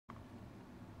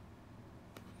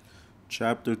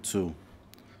Chapter 2.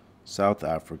 South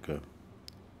Africa.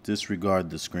 Disregard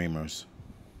the Screamers.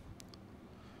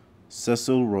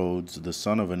 Cecil Rhodes, the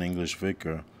son of an English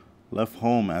vicar, left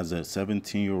home as a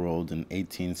 17-year-old in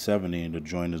 1870 to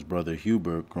join his brother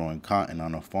Hubert growing cotton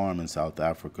on a farm in South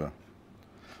Africa.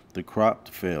 The crop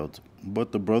failed,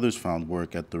 but the brothers found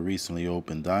work at the recently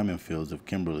opened diamond fields of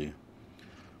Kimberley.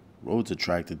 Rhodes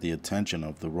attracted the attention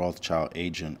of the Rothschild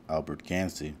agent Albert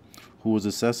Gansey, who was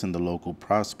assessing the local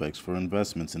prospects for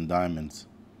investments in diamonds.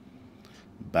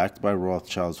 Backed by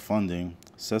Rothschild's funding,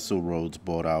 Cecil Rhodes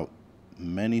bought out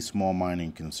many small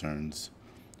mining concerns,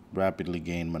 rapidly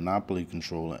gained monopoly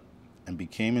control, and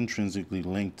became intrinsically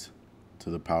linked to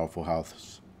the powerful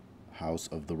house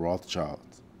of the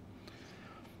Rothschilds.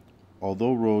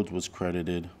 Although Rhodes was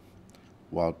credited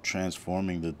while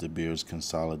transforming the De Beers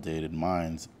consolidated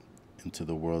mines into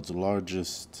the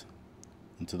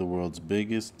world's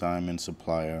biggest diamond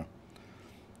supplier,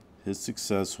 his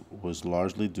success was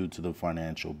largely due to the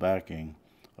financial backing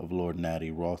of Lord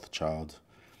Natty Rothschild,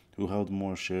 who held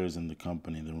more shares in the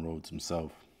company than Rhodes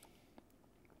himself.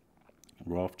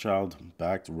 Rothschild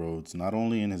backed Rhodes not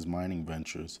only in his mining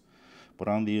ventures, but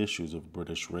on the issues of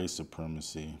British race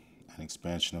supremacy and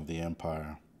expansion of the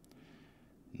empire.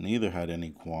 Neither had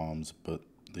any qualms but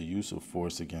the use of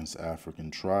force against African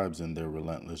tribes in their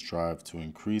relentless drive to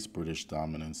increase British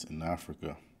dominance in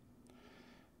Africa.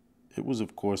 It was,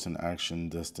 of course, an action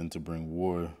destined to bring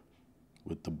war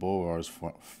with the Boers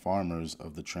farmers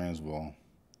of the Transvaal.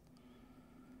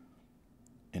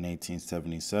 In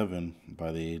 1877,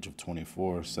 by the age of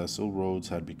 24, Cecil Rhodes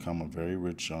had become a very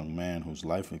rich young man whose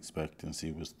life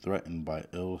expectancy was threatened by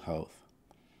ill health.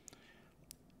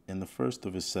 In the first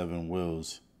of his 7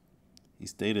 wills, he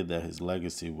stated that his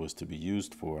legacy was to be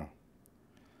used for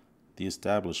the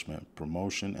establishment,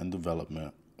 promotion, and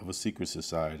development of a secret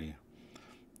society.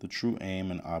 The true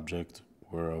aim and object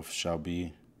whereof shall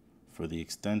be for the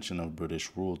extension of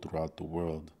British rule throughout the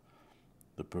world,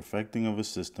 the perfecting of a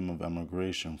system of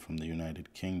emigration from the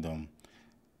United Kingdom,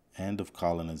 and of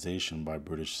colonization by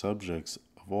British subjects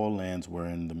of all lands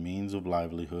wherein the means of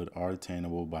livelihood are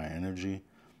attainable by energy,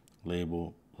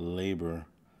 labor,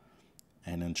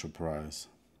 and enterprise,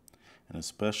 and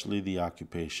especially the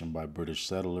occupation by British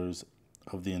settlers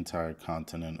of the entire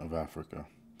continent of Africa,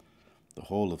 the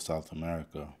whole of South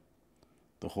America,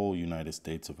 the whole United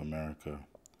States of America,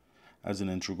 as an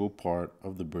integral part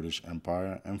of the British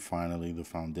Empire, and finally the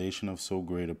foundation of so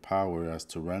great a power as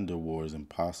to render wars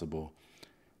impossible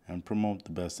and promote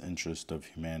the best interest of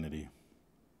humanity.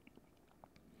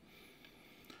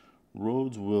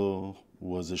 Rhodes' will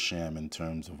was a sham in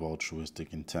terms of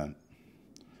altruistic intent.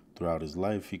 Throughout his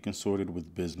life, he consorted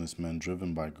with businessmen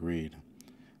driven by greed,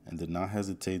 and did not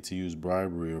hesitate to use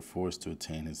bribery or force to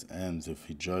attain his ends if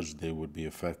he judged they would be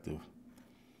effective.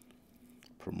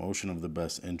 Promotion of the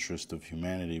best interest of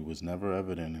humanity was never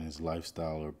evident in his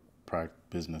lifestyle or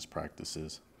business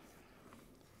practices.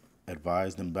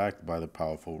 Advised and backed by the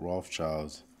powerful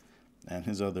Rothschilds and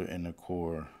his other inner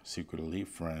core secret elite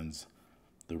friends,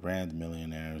 the Rand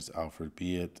millionaires Alfred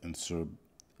Beat and Sir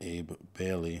Abe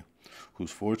Bailey, whose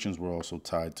fortunes were also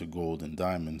tied to gold and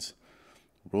diamonds,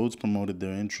 Rhodes promoted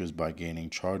their interests by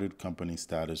gaining chartered company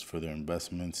status for their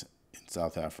investments in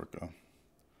South Africa.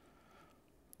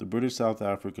 The British South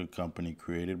Africa Company,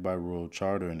 created by Royal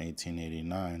Charter in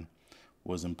 1889,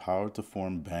 was empowered to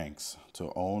form banks,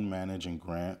 to own, manage, and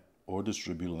grant or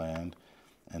distribute land,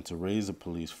 and to raise a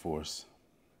police force,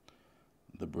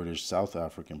 the British South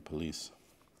African Police.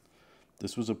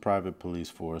 This was a private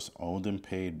police force owned and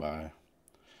paid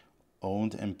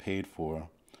for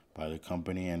by the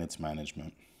company and its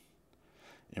management.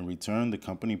 In return, the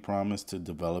company promised to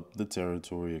develop the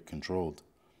territory it controlled,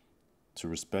 to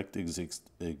respect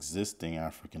existing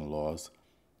African laws,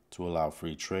 to allow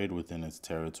free trade within its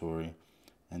territory,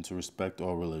 and to respect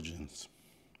all religions.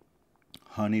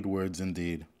 Honeyed words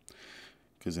indeed,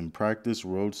 because in practice,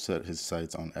 Rhodes set his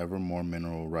sights on ever more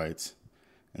mineral rights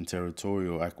and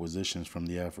territorial acquisitions from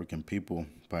the African people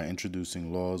by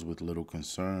introducing laws with little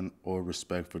concern or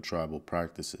respect for tribal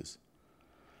practices.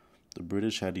 The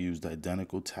British had used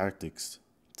identical tactics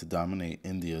to dominate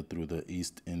India through the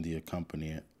East India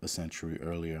Company a century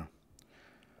earlier.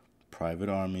 Private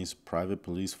armies, private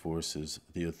police forces,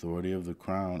 the authority of the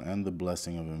crown, and the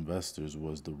blessing of investors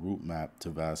was the route map to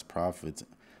vast profits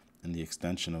and the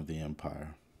extension of the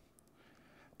empire.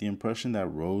 The impression that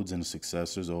Rhodes and his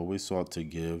successors always sought to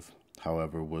give,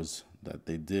 however, was that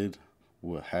they did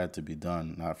what had to be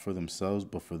done, not for themselves,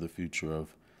 but for the future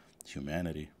of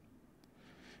humanity.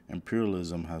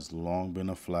 Imperialism has long been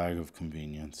a flag of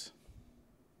convenience.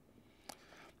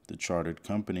 The chartered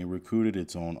company recruited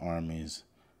its own armies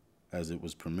as it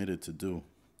was permitted to do,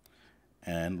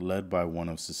 and, led by one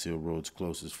of Cecil Rhodes'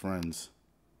 closest friends,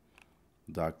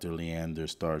 Dr. Leander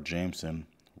Starr Jameson,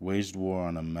 waged war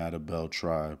on the Matabele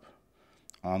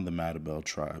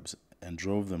tribes, and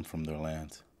drove them from their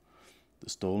land. The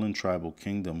stolen tribal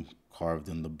kingdom, carved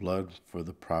in the blood for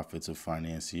the profits of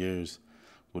financiers,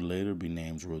 would later be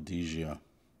named Rhodesia.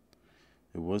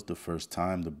 It was the first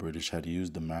time the British had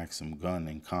used the Maxim gun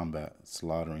in combat,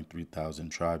 slaughtering 3,000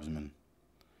 tribesmen.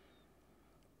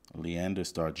 Leander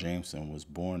Starr Jameson was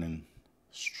born in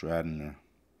Stranraer,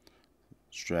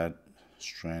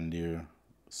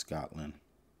 Scotland.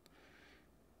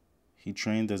 He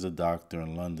trained as a doctor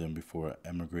in London before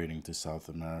emigrating to South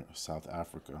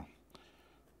Africa,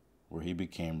 where he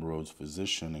became Rhodes'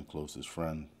 physician and closest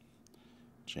friend.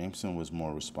 Jameson was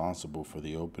more responsible for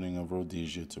the opening of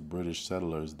Rhodesia to British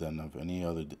settlers than any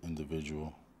other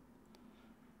individual.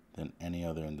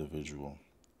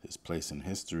 His place in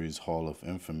history's Hall of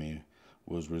Infamy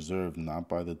was reserved not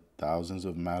by the thousands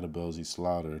of Matabeles he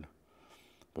slaughtered,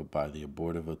 but by the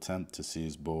abortive attempt to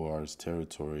seize Boer's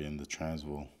territory in the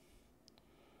Transvaal.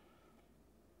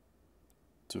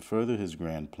 To further his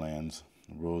grand plans,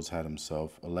 Rhodes had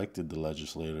himself elected the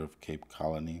legislature of Cape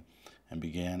Colony and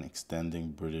began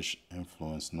extending British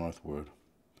influence northward.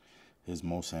 His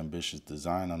most ambitious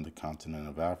design on the continent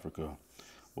of Africa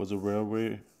was a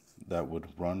railway that would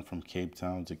run from Cape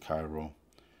Town to Cairo,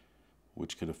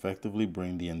 which could effectively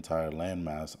bring the entire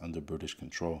landmass under British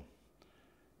control.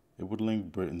 It would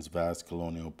link Britain's vast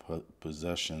colonial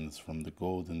possessions from the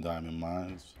gold and diamond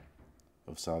mines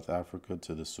of South Africa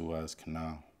to the Suez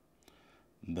Canal,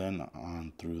 then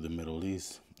on through the Middle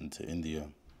East into India.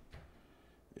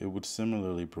 It would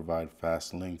similarly provide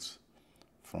fast links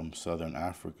from southern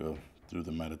Africa through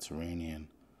the Mediterranean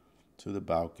to the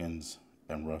Balkans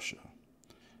and Russia,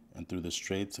 and through the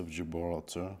Straits of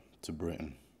Gibraltar to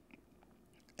Britain.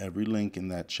 Every link in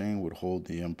that chain would hold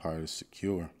the empire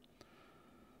secure.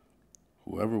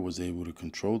 Whoever was able to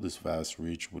control this vast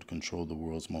reach would control the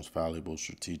world's most valuable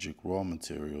strategic raw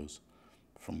materials,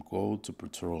 from gold to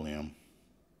petroleum.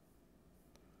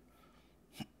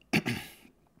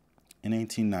 In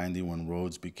 1890, when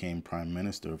Rhodes became Prime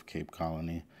Minister of Cape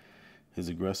Colony, his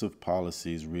aggressive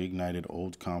policies reignited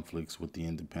old conflicts with the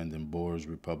independent Boers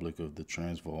Republic of the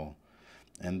Transvaal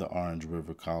and the Orange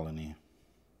River Colony.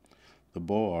 The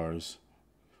Boers,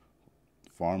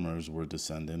 farmers, were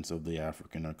descendants of the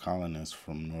Afrikaner colonists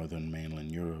from northern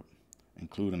mainland Europe,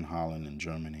 including Holland and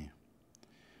Germany.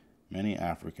 Many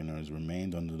Afrikaners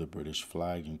remained under the British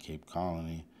flag in Cape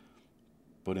Colony,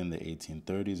 but in the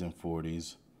 1830s and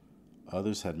 40s,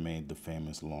 others had made the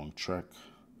famous long trek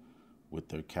with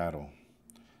their cattle,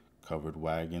 covered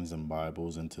wagons and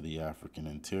Bibles into the African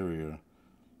interior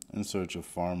in search of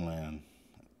farmland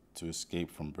to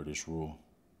escape from British rule.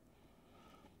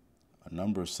 A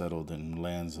number settled in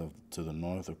lands to the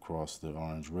north across the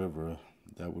Orange River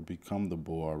that would become the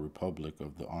Boer Republic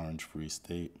of the Orange Free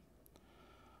State.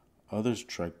 Others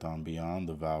trekked on beyond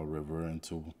the Vaal River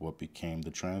into what became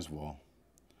the Transvaal.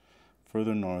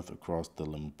 Further north across the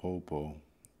Limpopo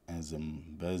and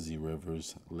Zambezi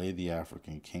rivers lay the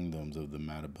African kingdoms of the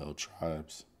Matabele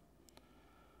tribes.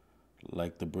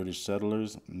 Like the British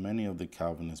settlers, many of the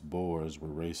Calvinist Boers were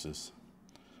racist.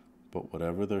 But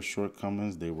whatever their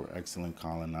shortcomings, they were excellent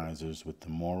colonizers with a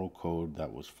moral code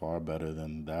that was far better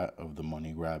than that of the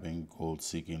money-grabbing,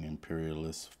 gold-seeking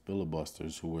imperialist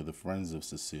filibusters who were the friends of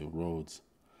Cecil Rhodes.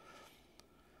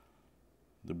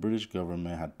 The British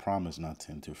government had promised not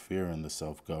to interfere in the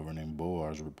self-governing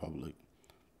Boers Republic,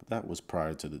 but that was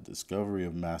prior to the discovery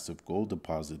of massive gold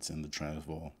deposits in the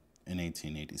Transvaal in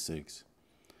 1886.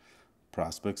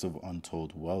 Prospects of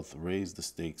untold wealth raised the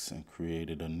stakes and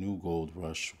created a new gold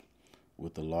rush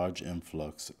with a large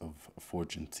influx of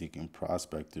fortune-seeking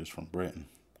prospectors from Britain.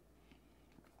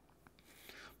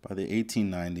 By the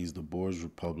 1890s, the Boers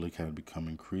Republic had become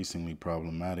increasingly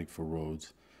problematic for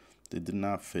Rhodes. They did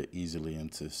not fit easily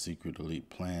into secret elite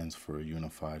plans for a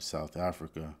unified South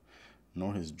Africa,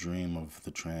 nor his dream of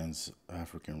the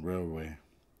Trans-African Railway.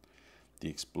 The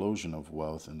explosion of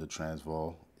wealth in the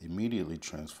Transvaal immediately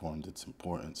transformed its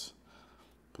importance.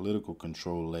 Political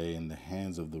control lay in the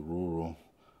hands of the rural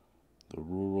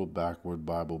backward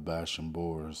Bible-bashing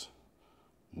Boers,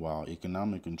 while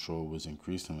economic control was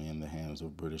increasingly in the hands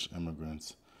of British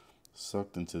immigrants,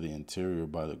 sucked into the interior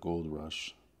by the gold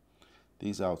rush.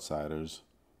 These outsiders,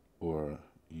 or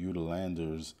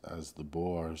Uitlanders as the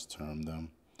Boers termed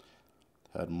them,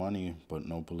 had money but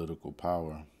no political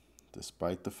power,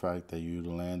 despite the fact that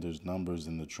Uitlanders' numbers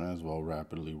in the Transvaal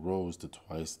rapidly rose to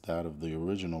twice that of the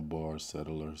original Boer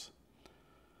settlers.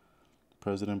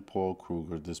 President Paul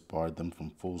Kruger disbarred them from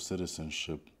full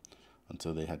citizenship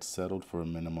until they had settled for a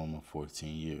minimum of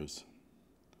 14 years.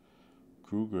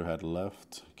 Kruger had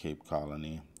left Cape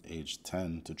Colony, aged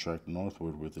 10, to trek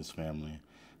northward with his family,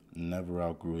 and never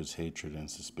outgrew his hatred and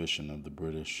suspicion of the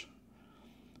British.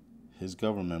 His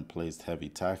government placed heavy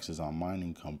taxes on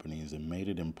mining companies and made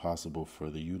it impossible for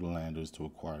the Uitlanders to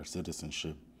acquire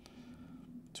citizenship.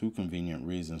 Two convenient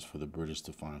reasons for the British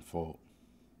to find fault.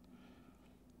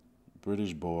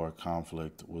 British-Boer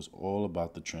conflict was all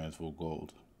about the Transvaal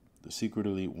gold. The secret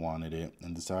elite wanted it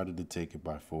and decided to take it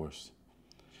by force.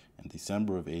 In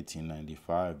December of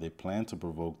 1895, they planned to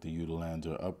provoke the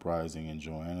Uitlander uprising in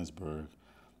Johannesburg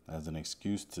as an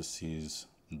excuse to seize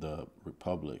the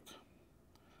Republic.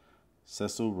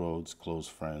 Cecil Rhodes' close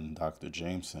friend, Dr.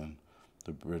 Jameson,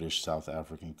 the British South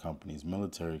African Company's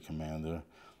military commander,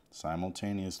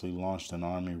 simultaneously launched an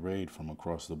army raid from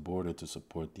across the border to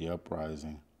support the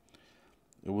uprising.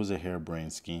 It was a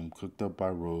harebrained scheme cooked up by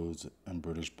Rhodes and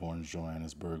British-born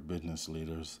Johannesburg business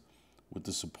leaders with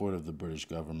the support of the British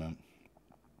government.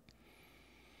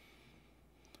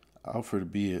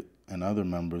 Alfred Beat and other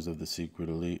members of the secret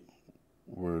elite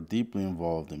were deeply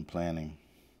involved in planning,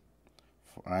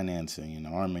 financing, and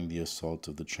arming the assault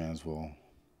of the Transvaal.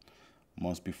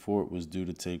 Months before it was due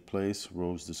to take place,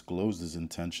 Rhodes disclosed his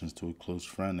intentions to a close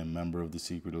friend and member of the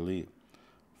secret elite,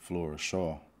 Flora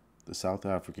Shaw, the South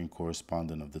African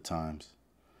correspondent of the Times.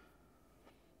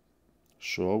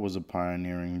 Shaw was a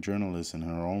pioneering journalist in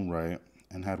her own right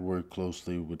and had worked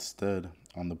closely with Stead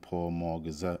on the Pall Mall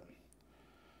Gazette.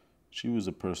 She was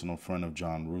a personal friend of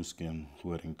John Ruskin,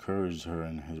 who had encouraged her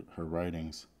in her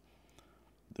writings.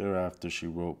 Thereafter, she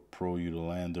wrote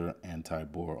pro-Uitlander,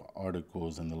 anti-Boer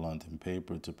articles in the London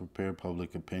paper to prepare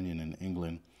public opinion in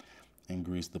England and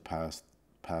grease the path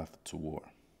to war.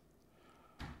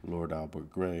 Lord Albert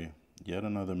Grey, yet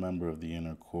another member of the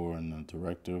Inner Core and the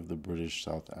director of the British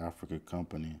South Africa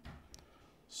Company,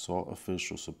 sought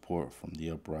official support from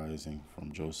the uprising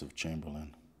from Joseph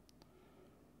Chamberlain,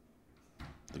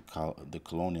 the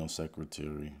colonial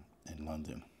secretary in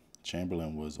London.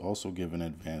 Chamberlain was also given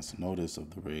advance notice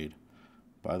of the raid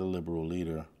by the Liberal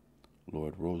leader,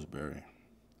 Lord Rosebery.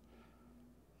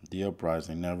 The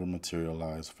uprising never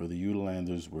materialized, for the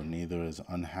Uitlanders were neither as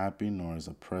unhappy nor as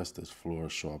oppressed as Flora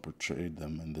Shaw portrayed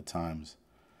them in the Times.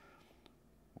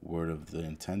 Word of the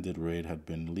intended raid had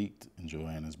been leaked in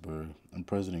Johannesburg, and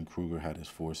President Kruger had his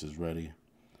forces ready.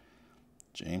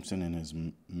 Jameson and his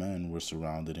men were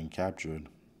surrounded and captured.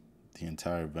 The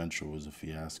entire venture was a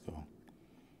fiasco.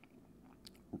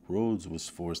 Rhodes was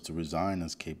forced to resign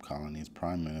as Cape Colony's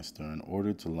prime minister and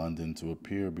ordered to London to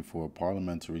appear before a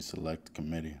parliamentary select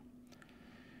committee.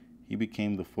 He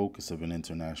became the focus of an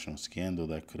international scandal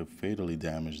that could have fatally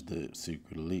damaged the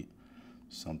secret elite.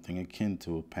 Something akin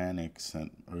to panic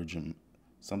sent urgent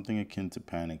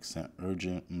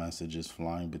messages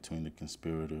flying between the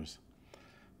conspirators.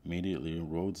 Immediately,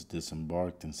 Rhodes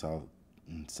disembarked in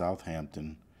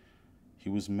Southampton. He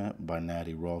was met by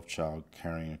Natty Rothschild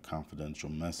carrying a confidential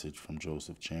message from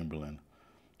Joseph Chamberlain,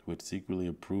 who had secretly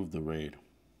approved the raid.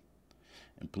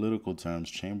 In political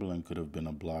terms, Chamberlain could have been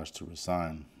obliged to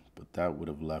resign, but that would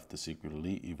have left the secret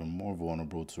elite even more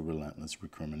vulnerable to relentless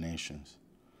recriminations.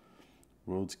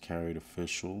 Rhodes carried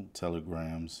official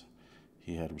telegrams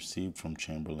he had received from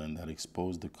Chamberlain that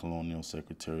exposed the colonial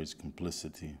secretary's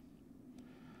complicity.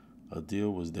 A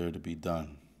deal was there to be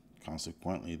done.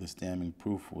 Consequently, this damning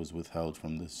proof was withheld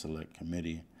from the Select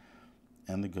Committee,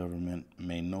 and the government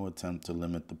made no attempt to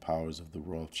limit the powers of the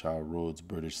Rothschild-Rhodes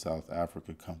British South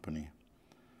Africa Company.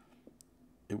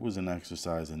 It was an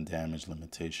exercise in damage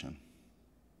limitation.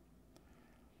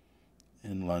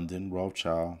 In London,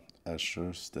 Rothschild,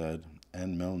 Escher, Stead,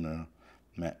 and Milner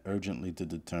met urgently to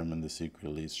determine the secret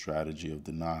elite's strategy of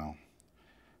denial.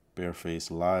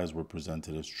 Barefaced lies were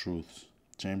presented as truths.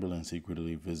 Chamberlain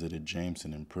secretly visited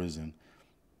Jameson in prison,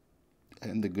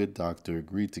 and the good doctor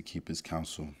agreed to keep his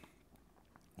counsel.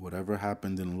 Whatever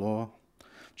happened in law,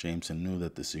 Jameson knew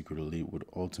that the secret elite would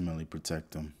ultimately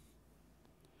protect him.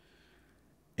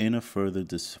 In a further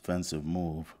defensive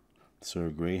move, Sir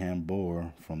Graham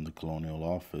Bower from the Colonial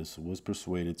Office was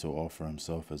persuaded to offer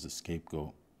himself as a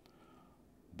scapegoat.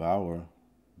 Bower,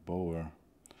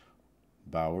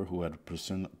 who had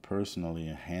personally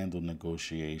handled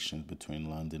negotiations between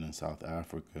London and South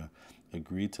Africa,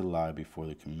 agreed to lie before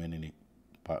the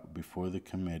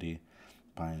committee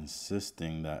by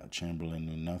insisting that Chamberlain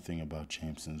knew nothing about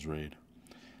Jameson's raid.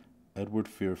 Edward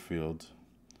Fairfield,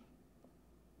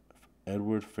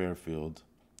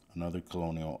 another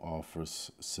Colonial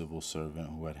Office civil servant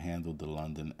who had handled the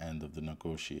London end of the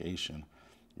negotiation,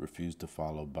 refused to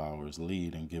follow Bauer's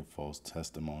lead and give false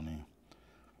testimony.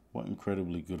 What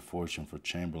incredibly good fortune for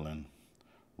Chamberlain,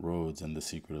 Rhodes, and the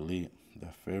secret elite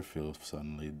that Fairfield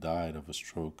suddenly died of a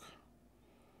stroke.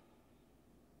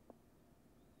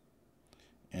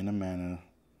 In a manner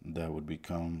that would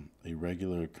become a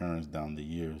regular occurrence down the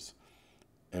years,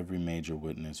 every major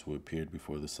witness who appeared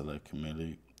before the Select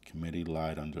Committee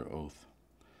lied under oath.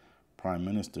 Prime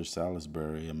Minister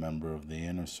Salisbury, a member of the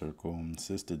Inner Circle,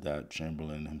 insisted that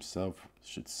Chamberlain himself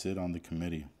should sit on the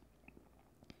committee.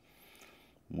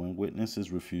 When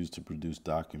witnesses refused to produce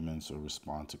documents or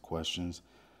respond to questions,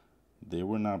 they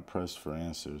were not pressed for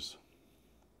answers.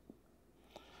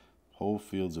 Whole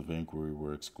fields of inquiry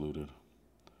were excluded.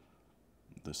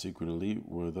 The secret elite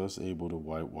were thus able to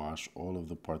whitewash all of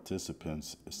the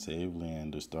participants, save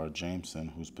Leander Starr Jameson,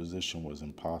 whose position was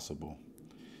impossible.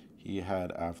 He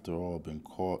had, after all, been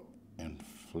caught in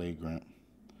flagrant.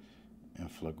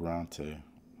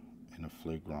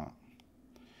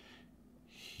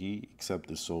 He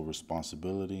accepted sole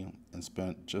responsibility and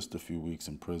spent just a few weeks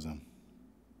in prison.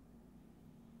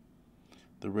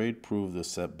 The raid proved a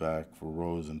setback for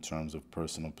Rhodes in terms of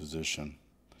personal position,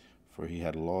 for he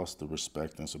had lost the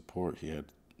respect and support he had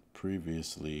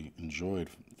previously enjoyed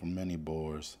from many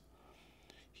Boers.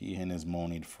 He and his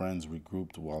moneyed friends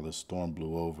regrouped while the storm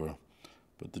blew over,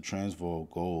 but the Transvaal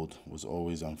gold was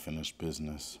always unfinished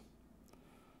business.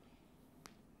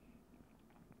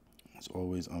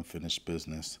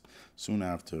 Soon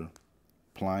after,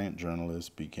 pliant journalists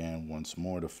began once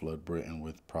more to flood Britain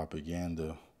with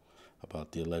propaganda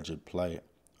about the alleged plight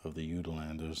of the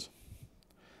Uitlanders.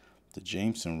 The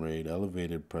Jameson raid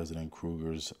elevated President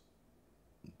Kruger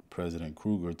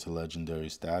to legendary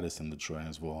status in the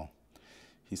Transvaal.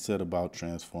 He set about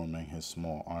transforming his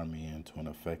small army into an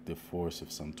effective force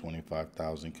of some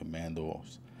 25,000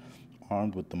 commandos,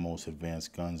 armed with the most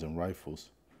advanced guns and rifles.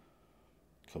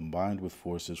 Combined with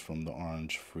forces from the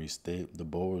Orange Free State, the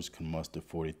Boers could muster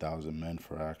 40,000 men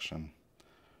for action.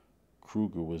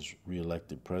 Kruger was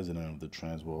re-elected president of the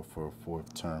Transvaal for a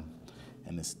fourth term,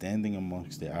 and his standing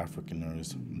amongst the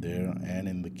Afrikaners there and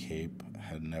in the Cape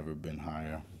had never been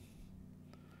higher.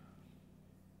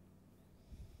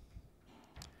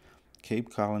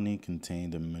 Cape Colony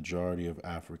contained a majority of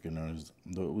Afrikaners,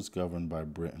 though it was governed by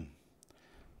Britain.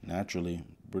 Naturally,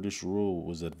 British rule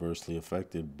was adversely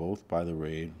affected both by the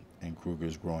raid and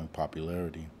Kruger's growing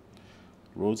popularity.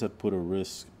 Rhodes had put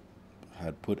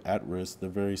at risk the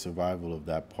very survival of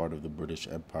that part of the British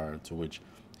Empire to which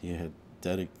he had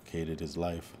dedicated his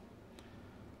life.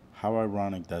 How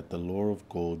ironic that the lure of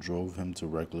gold drove him to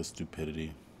reckless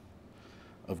stupidity.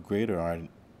 Of greater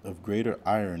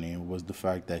irony was the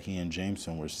fact that he and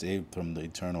Jameson were saved from the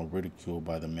eternal ridicule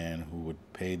by the man who would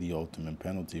pay the ultimate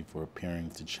penalty for appearing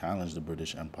to challenge the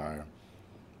British Empire.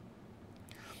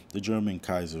 The German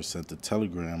Kaiser sent a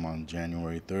telegram on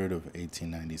January 3rd of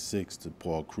 1896 to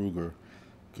Paul Kruger,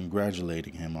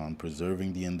 congratulating him on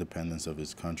preserving the independence of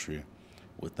his country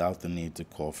without the need to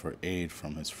call for aid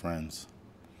from his friends.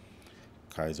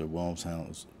 Kaiser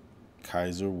Wilhelm's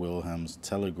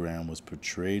telegram was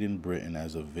portrayed in Britain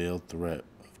as a veiled threat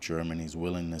of Germany's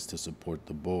willingness to support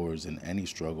the Boers in any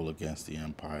struggle against the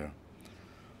empire.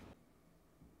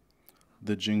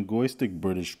 The jingoistic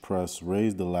British press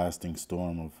raised a lasting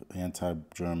storm of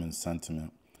anti-German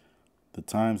sentiment. The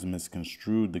Times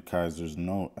misconstrued the Kaiser's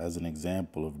note as an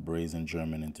example of brazen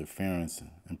German interference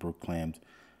and proclaimed,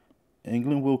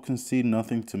 "England will concede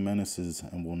nothing to menaces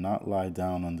and will not lie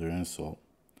down under insult."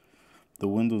 The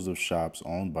windows of shops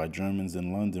owned by Germans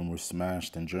in London were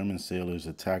smashed and German sailors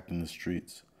attacked in the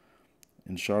streets.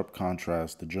 In sharp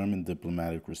contrast, the German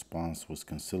diplomatic response was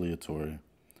conciliatory.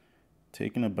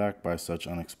 Taken aback by such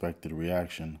unexpected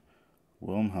reaction,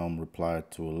 Wilhelm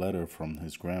replied to a letter from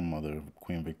his grandmother,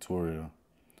 Queen Victoria.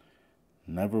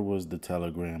 Never was the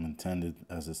telegram intended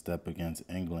as a step against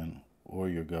England or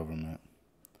your government.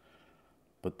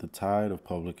 But the tide of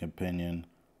public opinion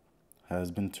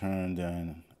has been turned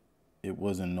and it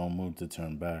was in no mood to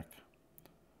turn back.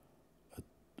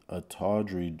 A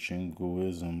tawdry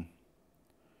jingoism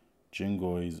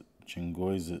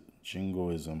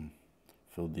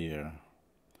filled the air,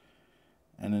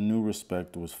 and a new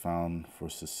respect was found for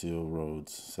Cecil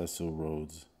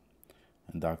Rhodes,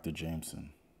 and Dr.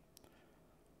 Jameson.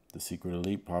 The secret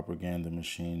elite propaganda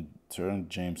machine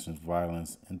turned Jameson's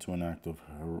violence into an act of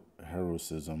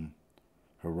heroism,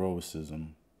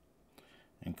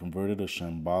 and converted a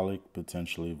shambolic,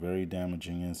 potentially very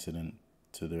damaging incident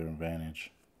to their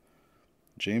advantage.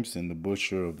 Jameson, the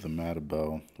butcher of the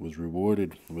Matabele, was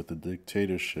rewarded with the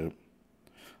directorship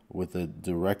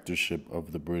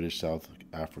of the British South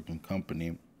African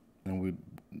Company, and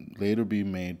later be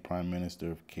made Prime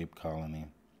Minister of Cape Colony.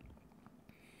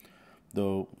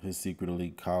 Though his secret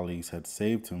elite colleagues had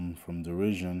saved him from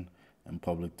derision and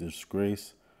public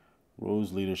disgrace,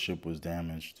 Rowe's leadership was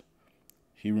damaged.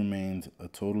 He remained a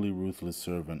totally ruthless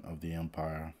servant of the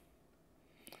empire.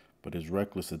 But his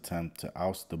reckless attempt to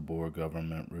oust the Boer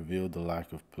government revealed the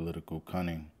lack of political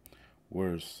cunning.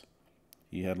 Worse,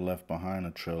 he had left behind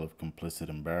a trail of complicit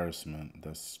embarrassment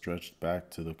that stretched back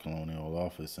to the colonial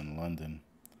office in London,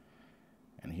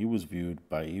 and he was viewed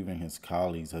by even his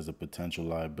colleagues as a potential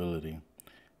liability,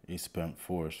 a spent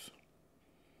force.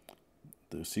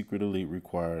 The secret elite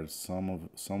required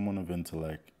someone of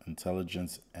intellect,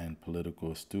 intelligence, and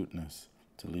political astuteness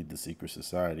to lead the secret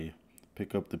society,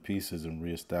 pick up the pieces, and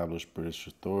reestablish British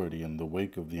authority in the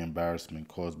wake of the embarrassment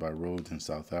caused by Rhodes in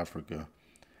South Africa.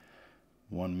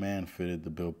 One man fitted the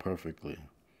bill perfectly,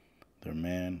 their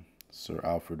man, Sir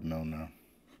Alfred Milner.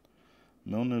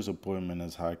 Milner's appointment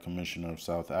as High Commissioner of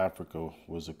South Africa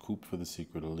was a coup for the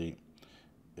secret elite.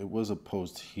 It was a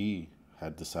post he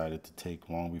had decided to take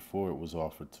long before it was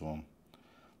offered to him.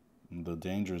 The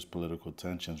dangerous political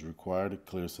tensions required a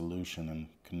clear solution and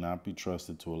could not be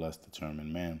trusted to a less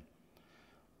determined man.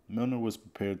 Milner was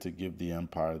prepared to give the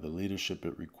empire the leadership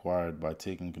it required by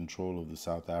taking control of the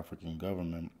South African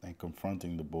government and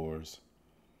confronting the Boers.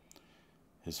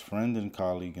 His friend and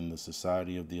colleague in the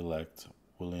Society of the Elect,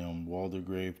 William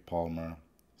Waldegrave Palmer,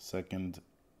 2nd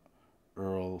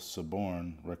Earl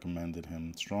Selborne, recommended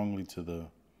him strongly to the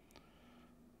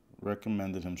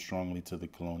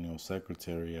colonial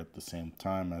secretary at the same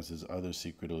time as his other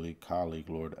secret elite colleague,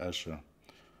 Lord Esher,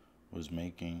 was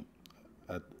making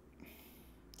at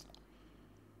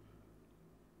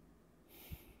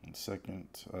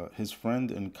his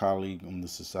friend and colleague in the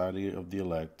Society of the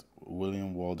Elect,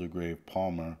 William Waldegrave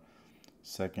Palmer,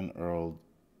 2nd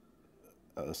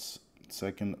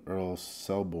Earl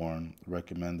Selborne,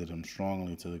 recommended him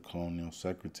strongly to the colonial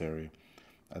secretary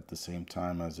at the same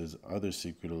time as his other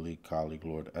secret elite colleague,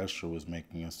 Lord Esher, was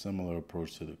making a similar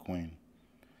approach to the Queen.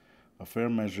 A fair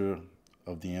measure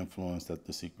of the influence that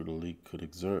the secret elite could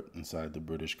exert inside the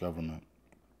British government.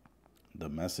 The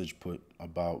message put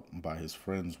about by his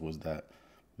friends was that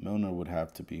Milner would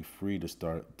have to be free to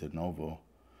start de novo,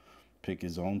 pick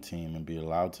his own team, and be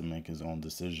allowed to make his own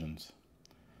decisions.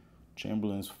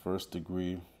 Chamberlain's first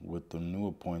degree with the new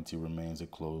appointee remains a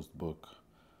closed book,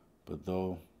 but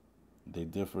though they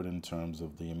differed in terms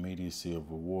of the immediacy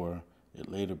of a war, it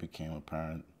later became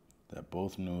apparent that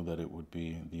both knew that it would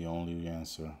be the only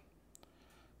answer.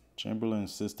 Chamberlain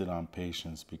insisted on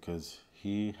patience because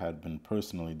he had been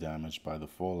personally damaged by the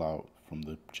fallout from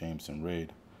the Jameson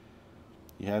raid.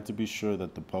 He had to be sure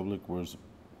that the public were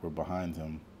behind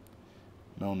him.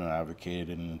 Milner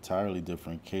advocated an entirely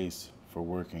different case for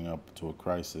working up to a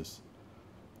crisis.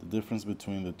 The difference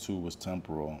between the two was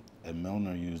temporal, and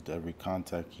Milner used every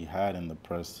contact he had in the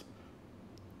press.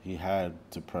 He had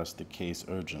to press the case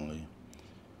urgently,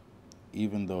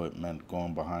 even though it meant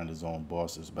going behind his own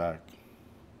boss's back.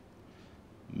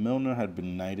 Milner had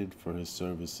been knighted for his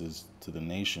services to the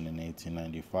nation in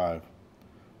 1895,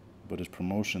 but his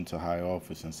promotion to high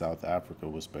office in South Africa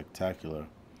was spectacular.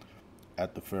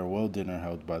 At the farewell dinner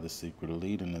held by the secret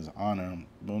elite in his honor,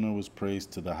 Milner was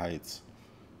praised to the heights.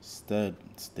 Stead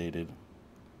stated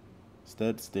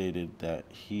that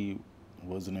he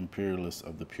was an imperialist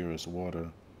of the purest water,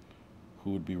 who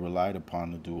would be relied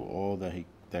upon to do all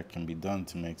that can be done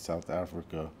to make South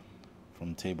Africa,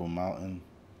 from Table Mountain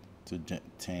to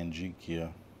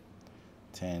Tanganyika,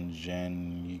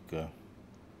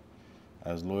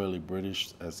 as loyally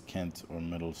British as Kent or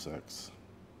Middlesex.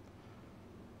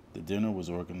 The dinner was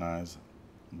organized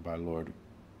by Lord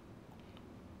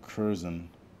Curzon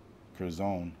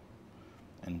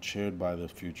and chaired by the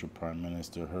future Prime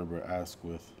Minister Herbert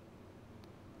Asquith.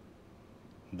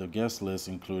 The guest list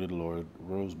included Lord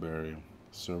Rosebery,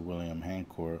 Sir William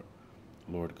Harcourt,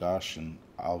 Lord Goschen,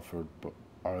 Arthur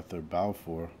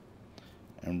Balfour,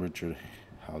 and Richard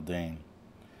Haldane.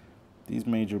 These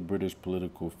major British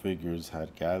political figures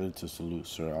had gathered to salute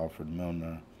Sir Alfred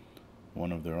Milner,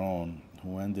 one of their own,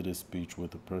 who ended his speech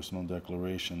with a personal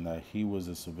declaration that he was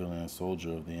a civilian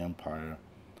soldier of the Empire.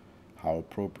 How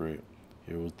appropriate.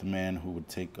 Here was the man who would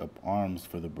take up arms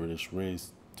for the British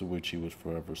race, to which he was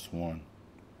forever sworn.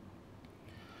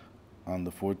 On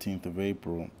the 14th of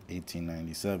April,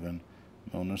 1897,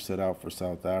 Milner set out for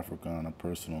South Africa on a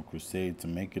personal crusade to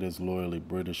make it as loyally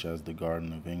British as the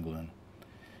Garden of England.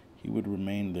 He would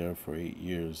remain there for 8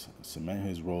 years, cement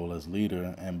his role as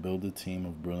leader, and build a team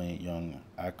of brilliant young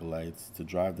acolytes to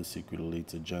drive the secret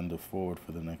elite's agenda forward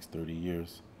for the next 30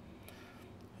 years.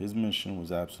 His mission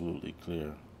was absolutely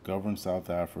clear: govern South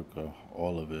Africa,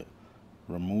 all of it,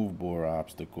 remove Boer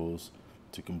obstacles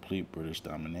to complete British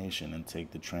domination, and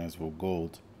take the Transvaal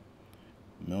gold.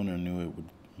 Milner knew it would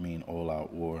mean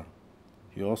all-out war.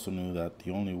 He also knew that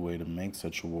the only way to make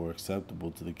such a war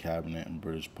acceptable to the cabinet and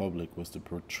British public was to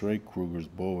portray Kruger's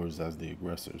Boers as the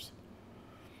aggressors.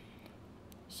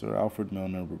 Sir Alfred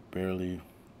Milner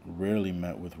rarely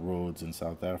met with Rhodes in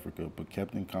South Africa, but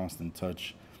kept in constant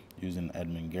touch using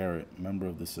Edmund Garrett, member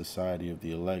of the Society of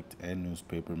the Elect and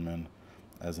newspaperman,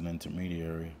 as an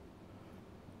intermediary.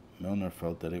 Milner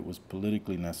felt that it was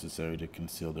politically necessary to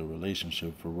conceal their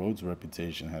relationship, for Rhodes'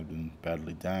 reputation had been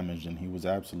badly damaged and he was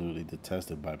absolutely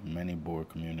detested by many Boer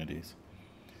communities.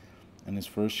 In his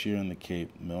first year in the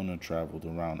Cape, Milner traveled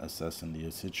around assessing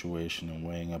the situation and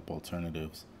weighing up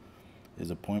alternatives. His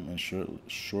appointment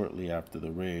shortly after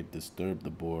the raid disturbed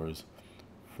the Boers,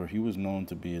 for he was known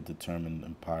to be a determined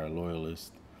Empire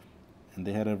loyalist, and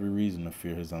they had every reason to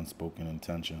fear his unspoken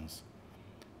intentions.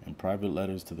 In private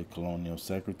letters to the colonial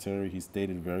secretary, he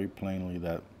stated very plainly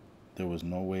that there was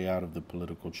no way out of the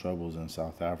political troubles in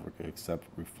South Africa except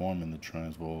reform in the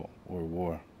Transvaal or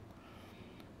war.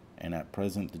 And at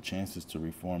present, the chances to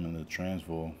reform in the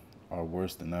Transvaal are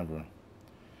worse than ever.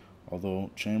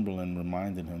 Although Chamberlain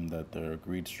reminded him that their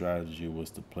agreed strategy was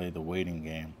to play the waiting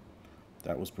game,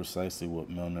 that was precisely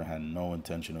what Milner had no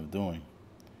intention of doing.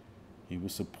 He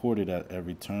was supported at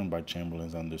every turn by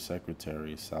Chamberlain's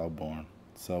undersecretary, Selborne,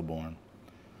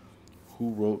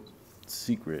 who wrote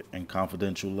secret and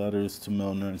confidential letters to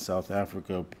Milner in South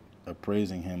Africa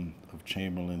appraising him of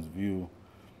Chamberlain's view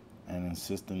and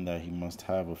insisting that he must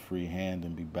have a free hand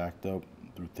and be backed up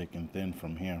through thick and thin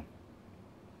from here.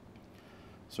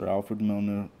 Sir Alfred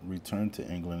Milner returned to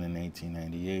England in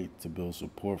 1898 to build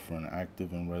support for an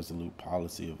active and resolute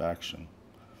policy of action.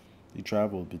 He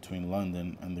traveled between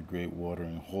London and the great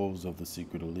watering holes of the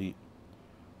secret elite,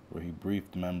 where he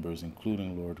briefed members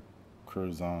including Lord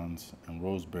Curzons and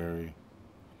Rosebery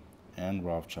and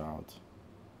Rothschild.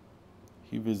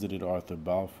 He visited Arthur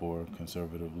Balfour,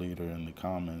 conservative leader in the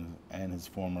Commons, and his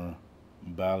former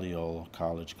Balliol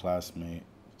College classmate,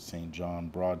 St. John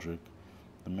Brodrick,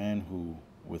 the man who,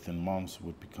 within months,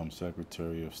 would become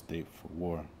Secretary of State for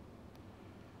War.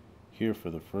 Here, for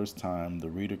the first time, the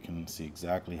reader can see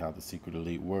exactly how the secret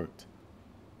elite worked.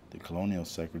 The colonial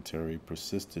secretary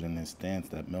persisted in his stance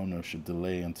that Milner should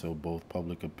delay until both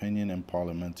public opinion and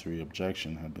parliamentary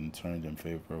objection had been turned in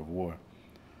favor of war.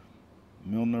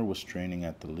 Milner was straining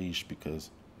at the leash because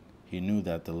he knew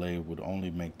that delay would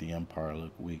only make the empire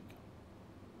look weak.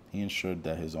 He ensured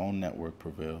that his own network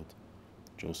prevailed.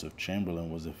 Joseph Chamberlain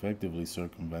was effectively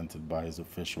circumvented by his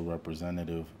official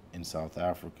representative in South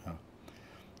Africa,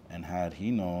 and had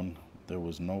he known, there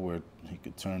was nowhere he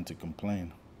could turn to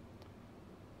complain.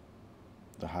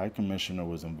 The High Commissioner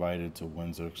was invited to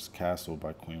Windsor's castle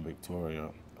by Queen Victoria,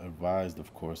 advised,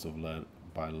 of course,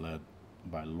 by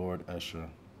Lord Esher.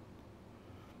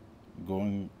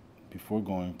 Before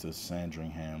going to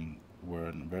Sandringham, where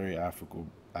a very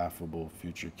affable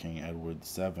future King Edward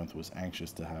VII was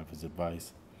anxious to have his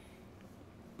advice,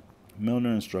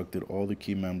 Milner instructed all the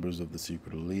key members of the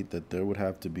secret elite that there would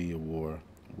have to be a war,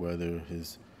 whether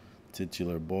his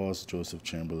titular boss, Joseph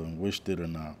Chamberlain, wished it or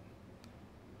not.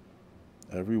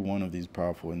 Every one of these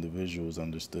powerful individuals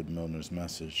understood Milner's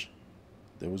message.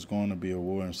 There was going to be a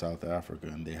war in South Africa,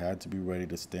 and they had to be ready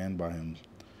to stand by him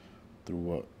through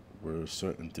what were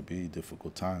certain to be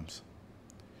difficult times.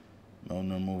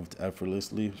 Milner moved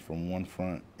effortlessly from one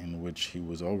front in which he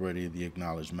was already the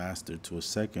acknowledged master to a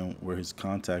second where his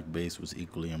contact base was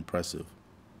equally impressive: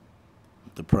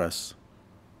 the press.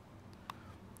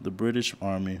 The British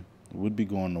Army would be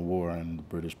going to war, and the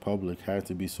British public had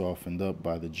to be softened up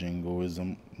by the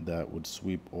jingoism that would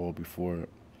sweep all before it.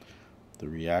 The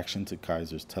reaction to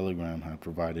Kaiser's telegram had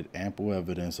provided ample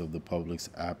evidence of the public's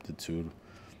aptitude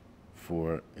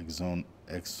for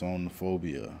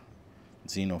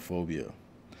xenophobia.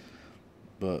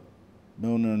 But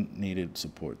Milner needed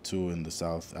support too in the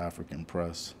South African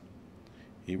press.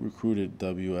 He recruited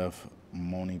W.F.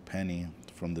 Moneypenny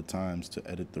from the Times to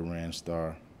edit the Rand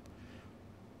Star.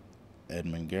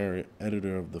 Edmund Garrett,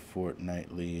 editor of the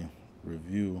Fortnightly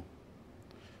Review,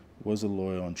 was a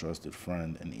loyal and trusted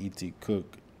friend, and E.T.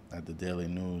 Cook at the Daily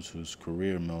News, whose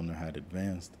career Milner had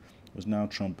advanced, was now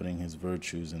trumpeting his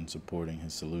virtues and supporting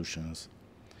his solutions.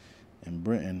 In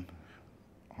Britain,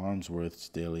 Harmsworth's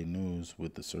Daily News,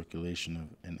 with the circulation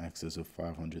of in excess of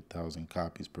 500,000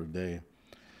 copies per day,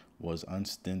 was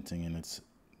unstinting in its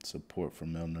support for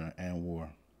Milner and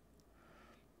war.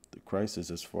 The crisis,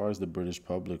 as far as the British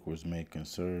public was made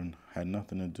concerned, had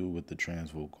nothing to do with the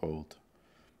Transvaal gold.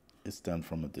 It stemmed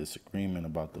from a disagreement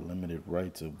about the limited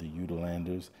rights of the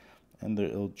Uterlanders and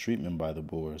their ill treatment by the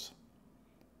Boers.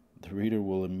 The reader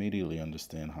will immediately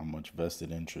understand how much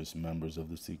vested interest members of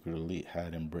the secret elite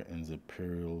had in Britain's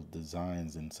imperial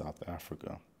designs in South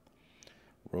Africa.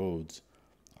 Rhodes,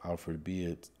 Alfred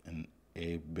Beate, and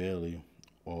Abe Bailey,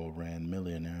 all Rand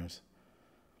millionaires,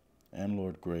 and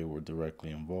Lord Grey were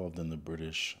directly involved in the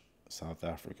British South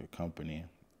Africa Company,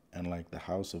 and like the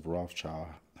House of Rothschild,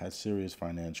 had serious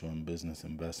financial and business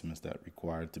investments that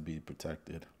required to be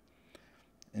protected.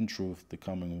 In truth, the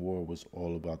coming war was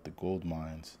all about the gold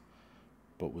mines,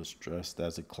 but was dressed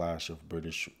as a clash of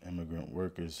British immigrant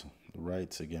workers'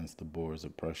 rights against the Boers'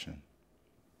 oppression.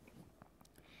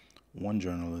 One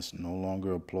journalist no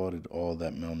longer applauded all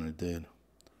that Milner did.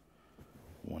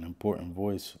 One important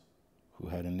voice, who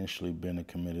had initially been a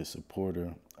committed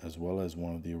supporter, as well as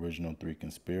one of the original three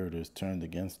conspirators, turned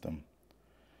against him.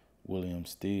 William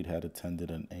Stead had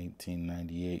attended an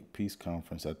 1898 peace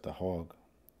conference at The Hague,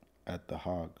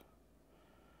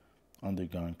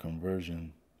 undergone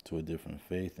conversion to a different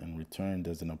faith, and returned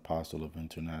as an apostle of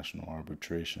international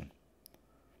arbitration.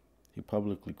 He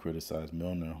publicly criticized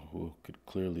Milner, who could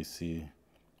clearly see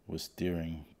was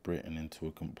steering Britain into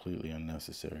a completely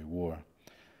unnecessary war,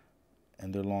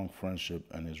 and their long friendship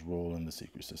and his role in the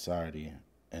secret society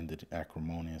ended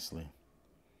acrimoniously.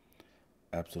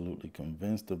 Absolutely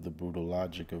convinced of the brutal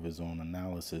logic of his own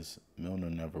analysis, Milner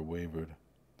never wavered.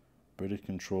 British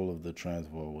control of the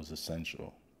Transvaal was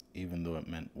essential, even though it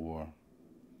meant war.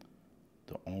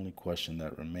 The only question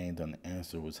that remained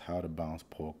unanswered was how to bounce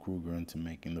Paul Kruger into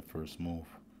making the first move.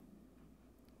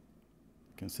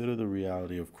 Consider the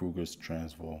reality of Kruger's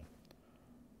Transvaal.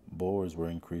 Boers were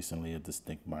increasingly a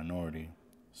distinct minority.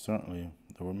 Certainly,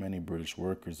 there were many British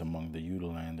workers among the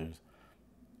Uterlanders,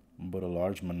 but a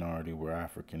large minority were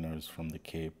Afrikaners from the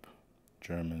Cape,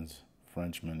 Germans,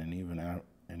 Frenchmen, and even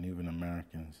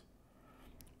Americans,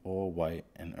 all white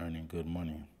and earning good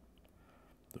money.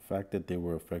 The fact that they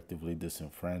were effectively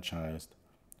disenfranchised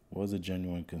was a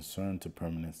genuine concern to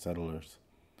permanent settlers.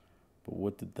 But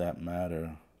what did that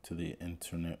matter to the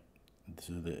itinerant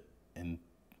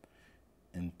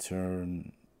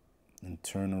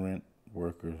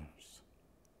workers?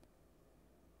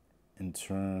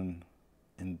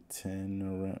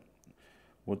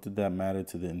 What did that matter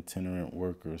to the itinerant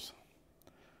workers?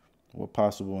 What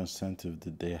possible incentive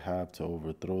did they have to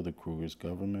overthrow the Kruger's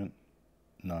government?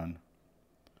 None.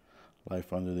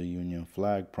 Life under the Union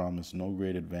flag promised no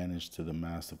great advantage to the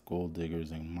mass of gold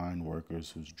diggers and mine workers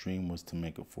whose dream was to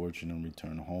make a fortune and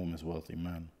return home as wealthy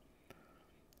men.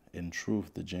 In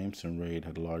truth, the Jameson raid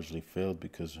had largely failed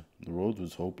because Rhodes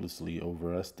had hopelessly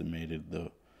overestimated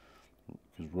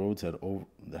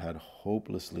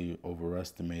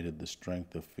the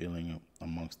strength of feeling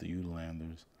amongst the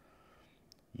Uterlanders.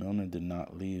 Milner did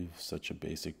not leave such a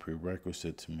basic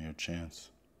prerequisite to mere chance.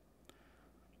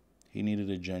 He needed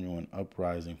a genuine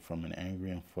uprising from an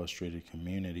angry and frustrated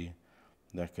community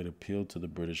that could appeal to the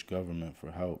British government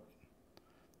for help.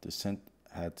 Dissent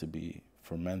had to be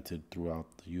fermented throughout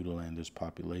the Uterlanders'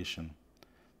 population.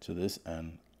 To this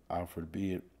end, Alfred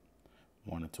Beate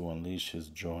wanted to unleash his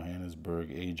Johannesburg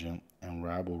agent and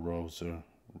rabble-rouser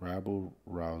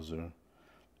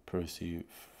Percy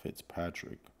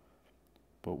Fitzpatrick.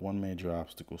 But one major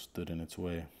obstacle stood in its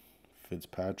way.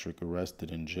 Fitzpatrick,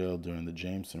 arrested and jailed during the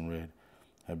Jameson raid,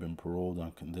 had been paroled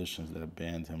on conditions that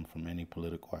banned him from any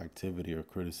political activity or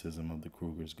criticism of the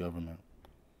Kruger's government.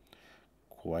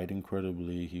 Quite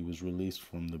incredibly, he was released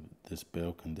from this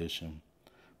bail condition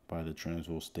by the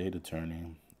Transvaal state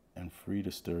attorney and free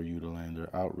to stir Uterlander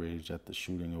outrage at the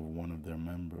shooting of one of their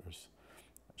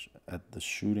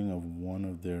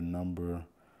number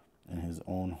in his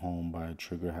own home by a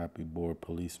trigger-happy Boer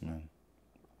policeman.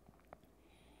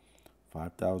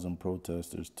 5,000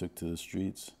 protesters took to the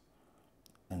streets,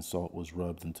 and salt was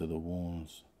rubbed into the wound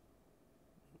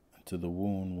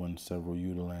when several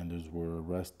Uterlanders were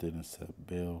arrested and set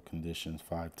bail conditions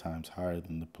 5 times higher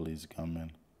than the police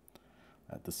gunmen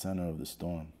at the center of the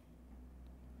storm.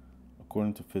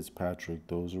 According to Fitzpatrick,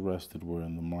 those arrested were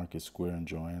in the market square in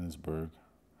Johannesburg,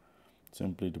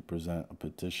 simply to present a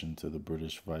petition to the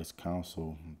British Vice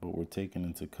Consul, but were taken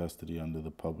into custody under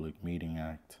the Public Meeting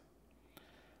Act.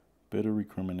 Bitter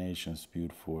recrimination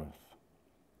spewed forth,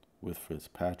 with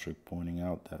Fitzpatrick pointing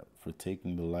out that for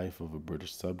taking the life of a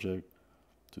British subject,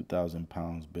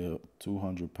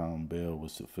 £200 bail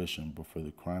was sufficient, but for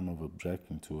the crime of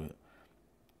objecting to it,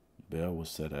 bail was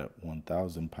set at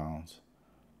 £1,000.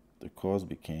 The cause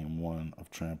became one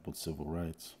of trampled civil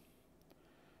rights.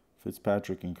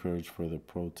 Fitzpatrick encouraged further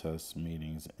protest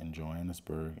meetings in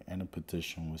Johannesburg, and a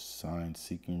petition was signed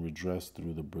seeking redress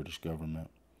through the British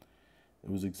government. It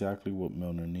was exactly what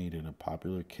Milner needed, a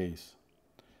popular case.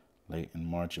 Late in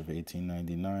March of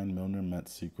 1899, Milner met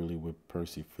secretly with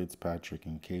Percy Fitzpatrick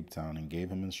in Cape Town and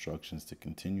gave him instructions to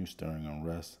continue stirring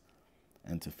unrest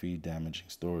and to feed damaging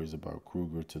stories about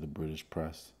Kruger to the British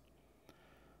press.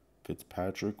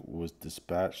 Fitzpatrick was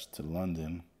dispatched to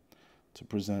London to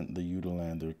present the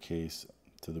Uitlander case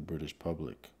to the British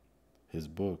public. His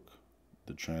book,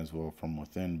 The Transvaal from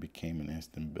Within, became an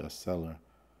instant bestseller,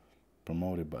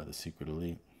 promoted by the secret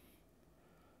elite.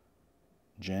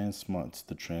 Jan Smuts,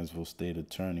 the Transvaal state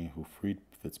attorney who freed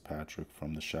Fitzpatrick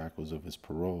from the shackles of his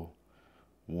parole,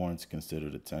 warrants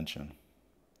considered attention.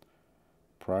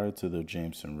 Prior to the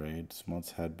Jameson raid,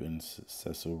 Smuts had been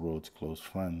Cecil Rhodes' close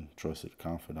friend, trusted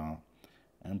confidant,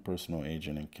 and personal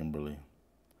agent in Kimberley.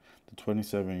 The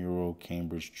 27-year-old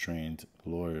Cambridge-trained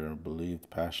lawyer believed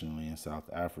passionately in South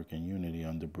African unity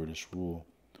under British rule,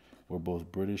 where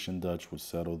both British and Dutch would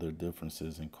settle their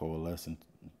differences and coalesce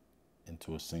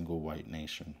into a single white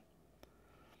nation.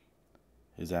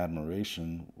 His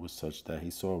admiration was such that he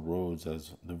saw Rhodes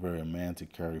as the very man to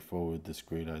carry forward this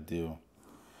great ideal,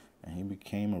 and he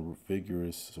became a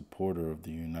vigorous supporter of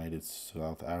the United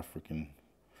South Africa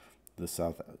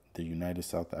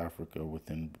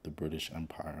within the British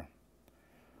Empire.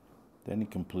 Then he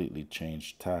completely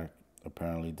changed tack,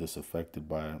 apparently disaffected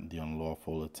by the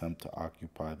unlawful attempt to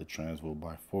occupy the Transvaal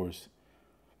by force.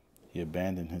 He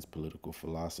abandoned his political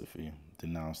philosophy,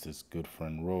 denounced his good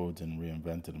friend Rhodes, and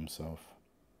reinvented himself.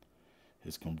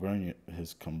 His conversion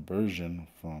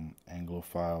from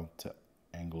Anglophile to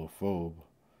Anglophobe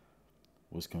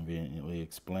was conveniently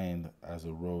explained as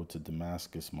a road to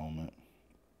Damascus moment.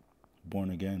 Born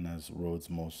again as Rhodes'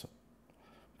 most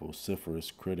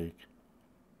vociferous critic,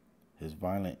 his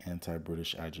violent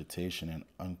anti-British agitation and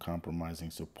uncompromising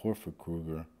support for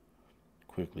Kruger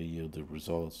quickly yielded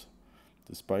results.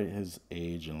 Despite his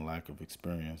age and lack of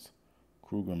experience,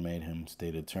 Kruger made him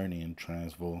state attorney in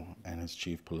Transvaal and his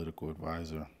chief political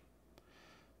advisor.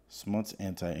 Smuts'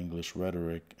 anti-English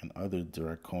rhetoric and other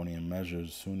draconian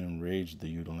measures soon enraged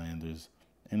the Uitlanders.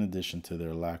 In addition to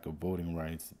their lack of voting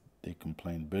rights, they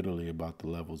complained bitterly about the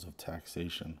levels of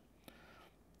taxation,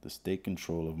 the state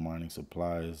control of mining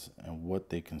supplies, and what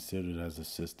they considered as a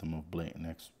system of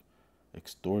blatant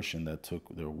extortion that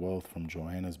took their wealth from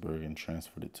Johannesburg and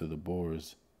transferred it to the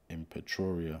Boers in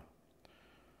Pretoria.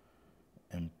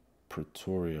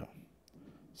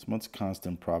 Smuts'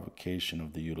 constant provocation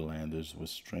of the Uitlanders was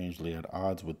strangely at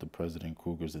odds with the President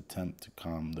Kruger's attempt to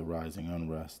calm the rising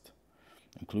unrest,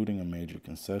 including a major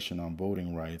concession on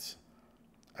voting rights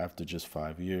after just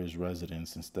 5 years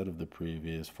residence instead of the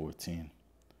previous 14.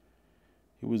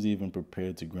 He was even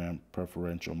prepared to grant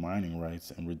preferential mining rights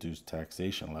and reduce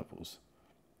taxation levels.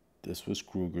 This was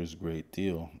Kruger's great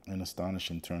deal, an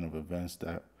astonishing turn of events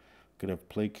that could have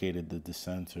placated the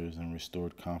dissenters and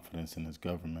restored confidence in his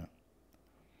government.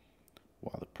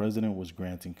 While the president was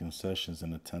granting concessions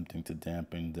and attempting to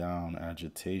dampen down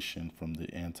agitation from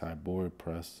the anti-Boer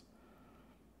press,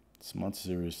 Smuts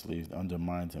seriously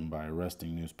undermined him by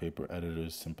arresting newspaper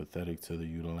editors sympathetic to the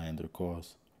Uitlander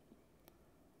cause.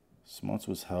 Smuts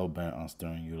was hell-bent on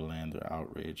stirring Uitlander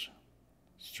outrage.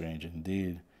 Strange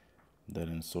indeed that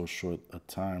in so short a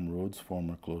time, Rhodes'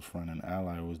 former close friend and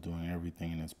ally was doing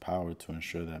everything in his power to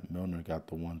ensure that Milner got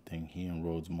the one thing he and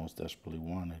Rhodes most desperately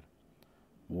wanted: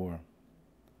 war.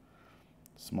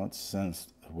 Smuts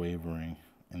sensed a wavering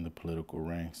in the political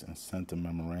ranks and sent a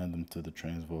memorandum to the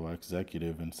Transvaal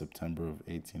executive in September of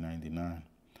 1899,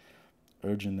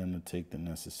 urging them to take the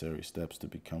necessary steps to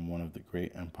become one of the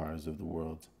great empires of the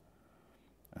world.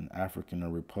 An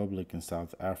African republic in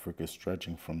South Africa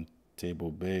stretching from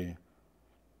Table Bay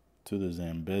to the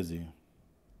Zambezi.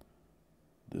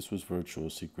 This was virtual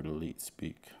secret elite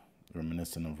speak,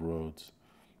 reminiscent of Rhodes,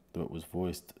 though it was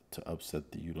voiced to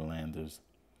upset the Uitlanders.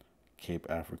 Cape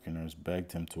Afrikaners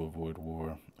begged him to avoid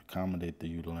war, accommodate the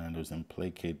Uitlanders, and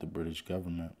placate the British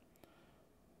government.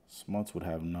 Smuts would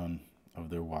have none of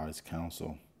their wise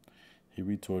counsel. He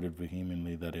retorted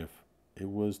vehemently that if it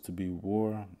was to be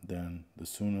war, then the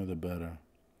sooner the better.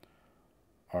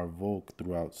 Our volk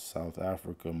throughout South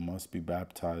Africa must be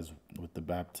baptized with the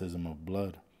baptism of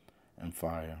blood and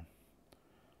fire.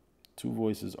 Two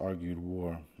voices argued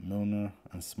war, Milner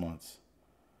and Smuts,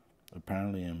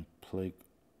 apparently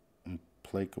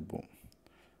implacable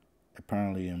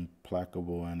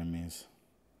enemies.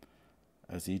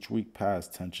 As each week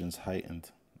passed, tensions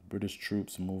heightened. British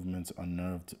troops' movements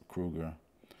unnerved Kruger,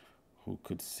 who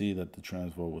could see that the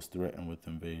Transvaal was threatened with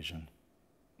invasion.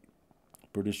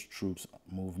 British troops'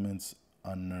 movements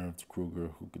unnerved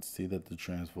Kruger, who could see that the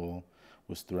Transvaal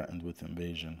was threatened with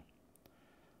invasion.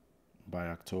 By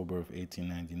October of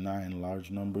 1899,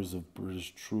 large numbers of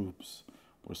British troops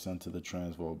were sent to the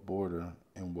Transvaal border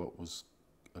in what was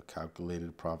a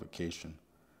calculated provocation.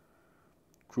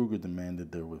 Kruger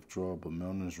demanded their withdrawal, but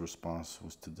Milner's response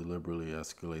was to deliberately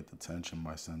escalate the tension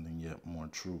by sending yet more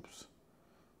troops.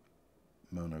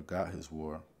 Milner got his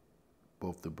war.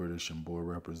 Both the British and Boer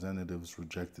representatives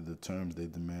rejected the terms they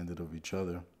demanded of each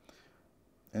other,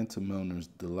 and to Milner's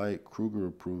delight, Kruger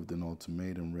approved an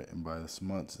ultimatum written by the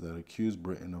Smuts that accused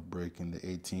Britain of breaking the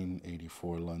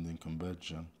 1884 London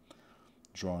Convention,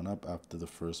 drawn up after the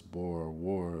First Boer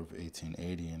War of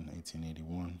 1880 and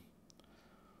 1881.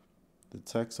 The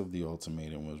text of the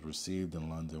ultimatum was received in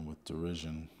London with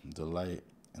derision, delight,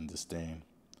 and disdain.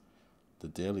 The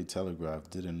Daily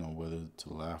Telegraph didn't know whether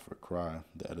to laugh or cry.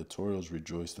 The editorials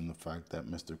rejoiced in the fact that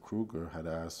Mr. Kruger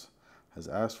has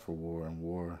asked for war, and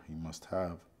war he must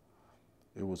have.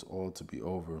 It was all to be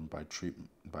over by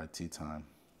tea time.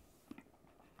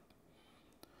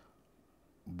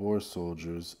 Boer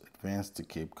soldiers advanced to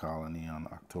Cape Colony on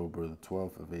October the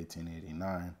 12th of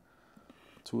 1889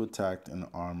 to attack an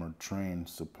armored train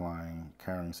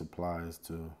carrying supplies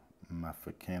to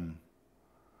Mafeking.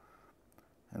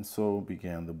 And so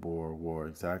began the Boer War,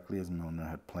 exactly as Milner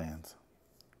had planned.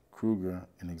 Kruger,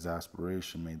 in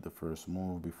exasperation, made the first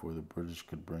move before the British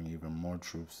could bring even more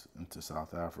troops into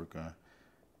South Africa,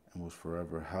 and was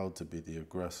forever held to be the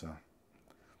aggressor.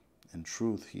 In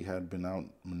truth, he had been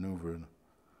outmaneuvered.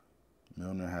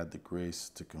 Milner had the grace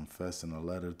to confess in a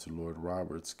letter to Lord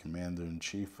Roberts,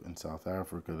 Commander-in-Chief in South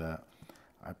Africa, that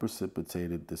I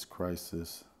precipitated this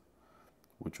crisis,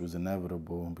 which was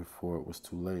inevitable before it was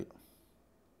too late.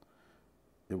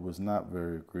 It was not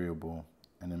very agreeable,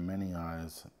 and in many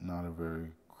eyes, not a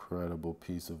very credible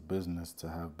piece of business to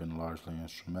have been largely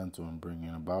instrumental in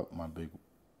bringing about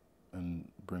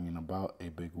a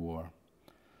big war.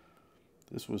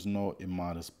 This was no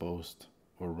immodest boast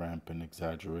or rampant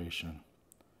exaggeration.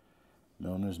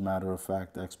 Milner's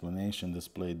matter-of-fact explanation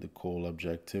displayed the cold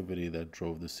objectivity that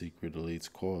drove the secret elite's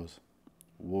cause.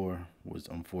 War was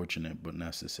unfortunate but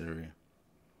necessary.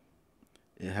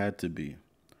 It had to be.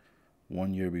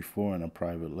 1 year before, in a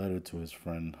private letter to his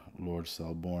friend Lord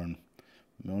Selborne,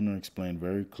 Milner explained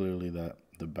very clearly that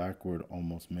the backward,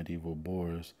 almost medieval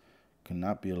Boers could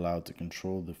not be allowed to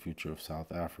control the future of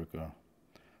South Africa.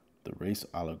 The race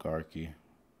oligarchy,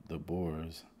 the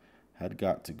Boers, has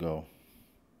got to go,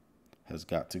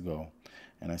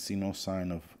 and I see no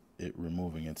sign of it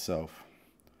removing itself.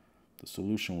 The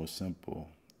solution was simple.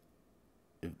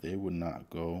 If they would not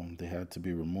go, they had to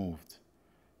be removed,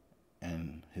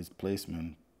 and his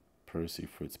placemen, Percy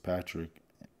Fitzpatrick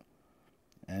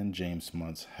and James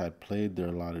Smuts, had played their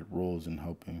allotted roles in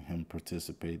helping him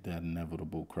participate in that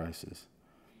inevitable crisis.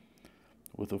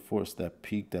 With a force that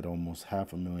peaked at almost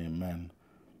 500,000 men,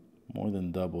 more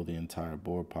than double the entire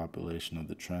Boer population of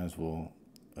the Transvaal,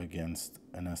 against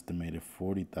an estimated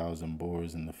 40,000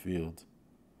 Boers in the field,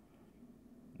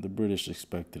 the British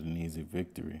expected an easy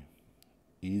victory.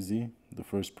 Easy? The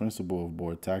first principle of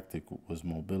Boer tactic was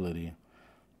mobility,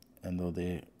 and though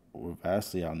they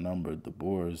vastly outnumbered the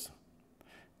Boers,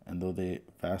 the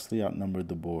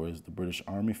British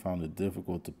army found it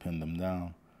difficult to pin them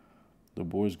down. The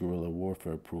Boers' guerrilla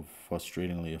warfare proved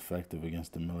frustratingly effective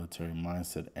against the military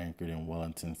mindset anchored in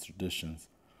Wellington's traditions.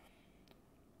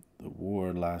 The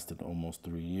war lasted almost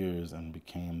 3 years and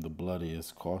became the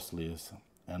bloodiest, costliest,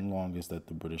 and longest that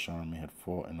the British Army had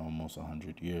fought in almost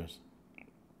 100 years.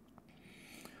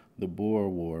 The Boer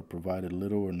War provided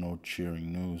little or no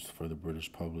cheering news for the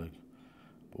British public,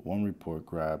 but one report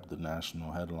grabbed the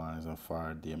national headlines and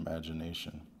fired the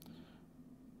imagination.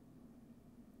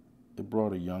 It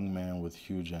brought a young man with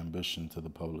huge ambition to the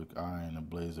public eye in a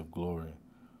blaze of glory,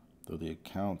 though the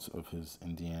accounts of his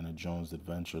Indiana Jones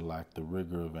adventure lacked the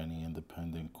rigor of any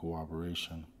independent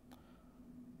corroboration.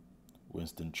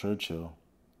 Winston Churchill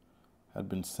had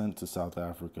been sent to South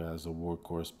Africa as a war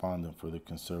correspondent for the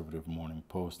conservative Morning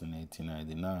Post in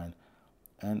 1899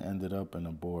 and ended up in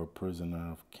a Boer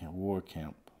prisoner of war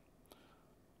camp.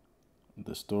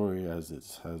 The story, as it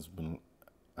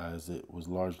was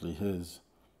largely his,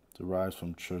 derives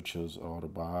from Churchill's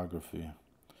autobiography.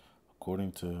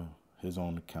 According to his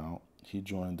own account, he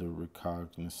joined a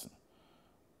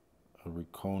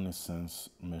reconnaissance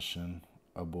mission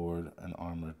aboard an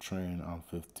armored train on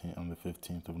the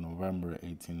 15th of November,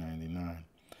 1899,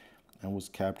 and was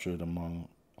captured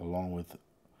along with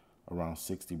around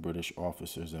 60 British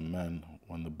officers and men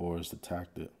when the Boers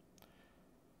attacked it.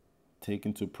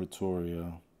 Taken to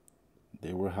Pretoria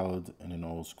They were held in an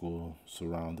old school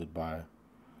surrounded by a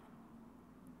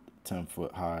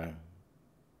 10-foot high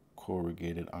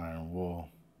corrugated iron wall.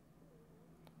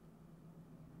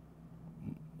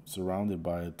 Surrounded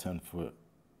by a 10-foot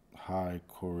high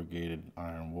corrugated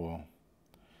iron wall.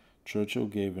 Churchill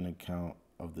gave an account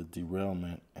of the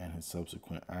derailment and his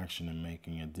subsequent action in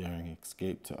making a daring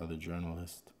escape to other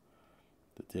journalists.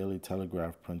 The Daily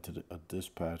Telegraph printed a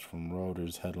dispatch from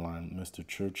Reuters headline, "Mr.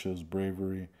 Churchill's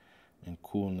bravery and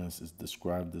coolness is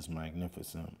described as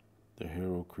magnificent. The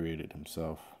hero created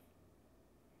himself."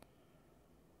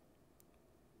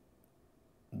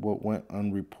 What went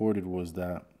unreported was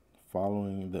that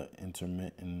following the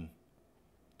internment,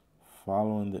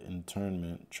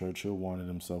 Churchill wanted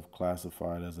himself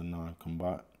classified as a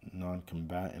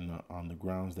non-combatant on the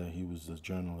grounds that he was a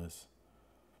journalist.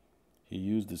 He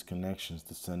used his connections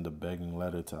to send a begging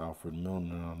letter to Alfred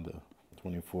Milner on the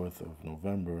 24th of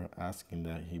November, asking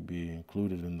that he be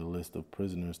included in the list of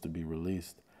prisoners to be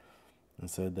released, and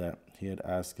said that he had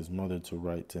asked his mother to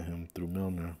write to him through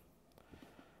Milner.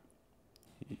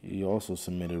 He also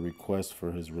submitted requests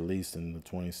for his release in the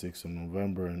 26th of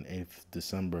November and 8th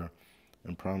December,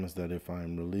 and promised that if I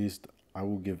am released, I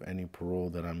will give any parole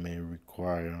that I may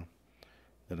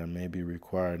be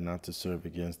required not to serve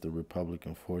against the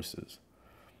Republican forces.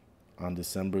 On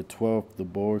December 12th, the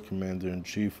Boer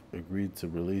commander-in-chief agreed to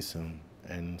release him,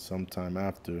 and sometime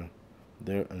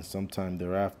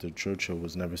thereafter, Churchill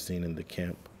was never seen in the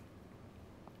camp.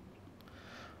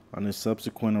 On his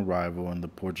subsequent arrival in the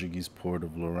Portuguese port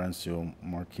of Lourenço,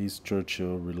 Marquis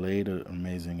Churchill relayed an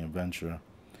amazing adventure.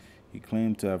 He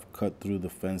claimed to have cut through the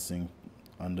fencing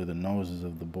under the noses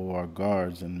of the Boer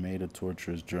guards and made a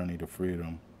torturous journey to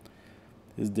freedom.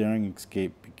 His daring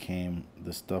escape became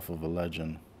the stuff of a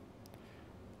legend.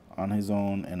 On his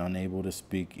own and unable to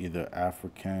speak either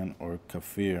Afrikaans or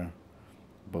Kaffir,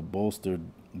 but bolstered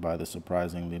by the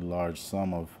surprisingly large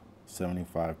sum of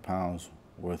 £75,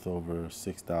 worth over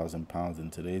 £6,000 in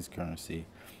today's currency,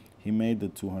 he made the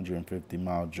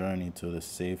 250-mile journey to the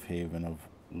safe haven of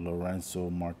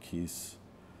Lourenço Marquis.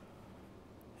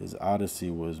 His odyssey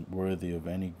was worthy of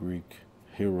any Greek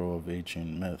hero of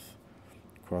ancient myth,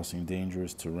 crossing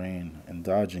dangerous terrain and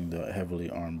dodging the heavily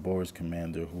armed Boers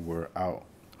commander who were out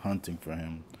hunting for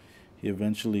him. He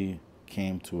eventually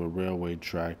came to a railway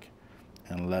track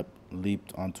and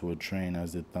leaped onto a train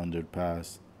as it thundered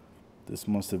past. This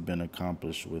must have been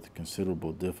accomplished with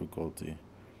considerable difficulty,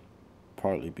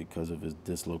 partly because of his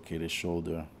dislocated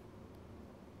shoulder.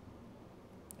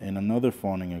 In another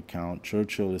fawning account,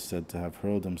 Churchill is said to have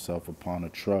hurled himself upon a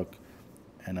truck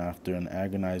and after an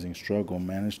agonizing struggle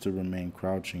managed to remain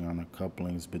crouching on the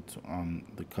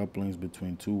couplings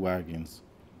between two wagons.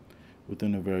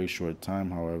 Within a very short time,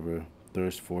 however,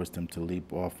 thirst forced him to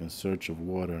leap off in search of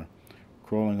water.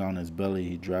 Crawling on his belly,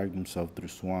 he dragged himself through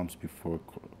swamps before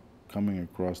coming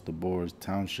across the Boers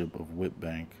township of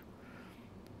Witbank.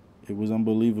 He was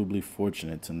unbelievably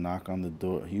fortunate to knock on the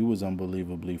door of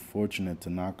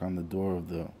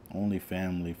the only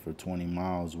family for 20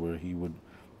 miles where he would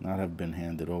not have been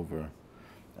handed over.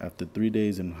 After 3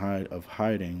 days of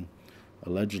hiding,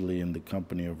 allegedly in the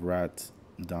company of rats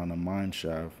down a mine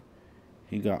shaft,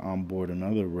 he got on board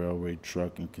another railway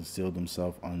truck and concealed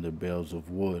himself under bales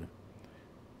of wood.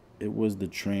 It was the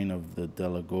train of the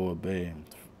Delagoa Bay,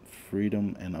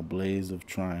 freedom and a blaze of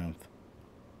triumph.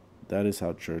 That is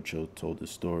how Churchill told his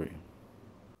story.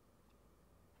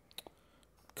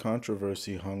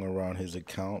 Controversy hung around his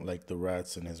account like the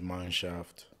rats in his mine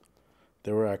shaft.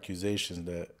 There were accusations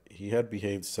that he had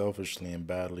behaved selfishly and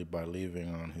badly by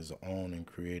leaving on his own and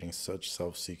creating such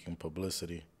self-seeking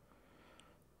publicity.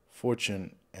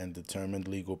 Fortune and determined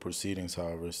legal proceedings,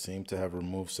 however, seemed to have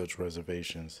removed such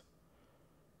reservations.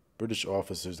 British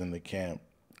officers in the camp,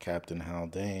 Captain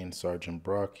Haldane, Sergeant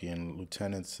Brocky, and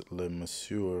Lieutenants Le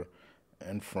Mesurier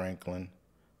and Franklin,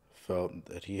 felt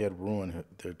that he had ruined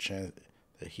their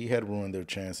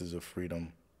chances of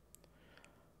freedom.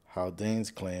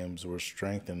 Haldane's claims were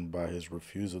strengthened by his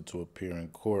refusal to appear in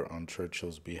court on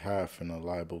Churchill's behalf in a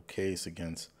libel case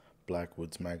against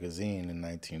Blackwood's magazine in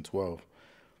 1912.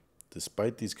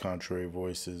 Despite these contrary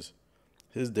voices,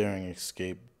 his daring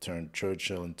escape turned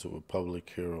Churchill into a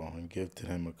public hero and gifted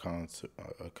him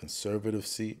a conservative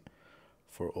seat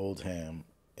for Oldham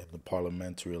in the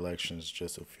parliamentary elections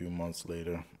just a few months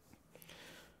later.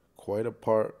 Quite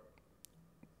apart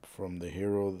from the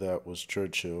hero that was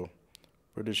Churchill,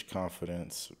 British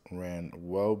confidence ran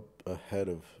well ahead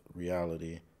of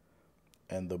reality,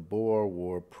 and the Boer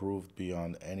War proved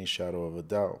beyond any shadow of a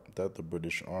doubt that the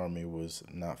British Army was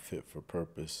not fit for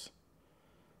purpose.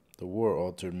 The war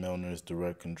altered Milner's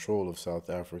direct control of South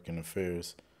African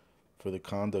affairs. for the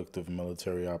conduct of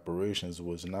military operations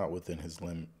was not within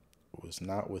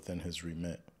his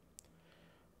remit.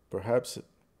 Perhaps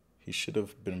he should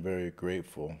have been very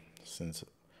grateful, since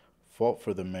fault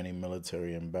for the many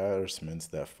military embarrassments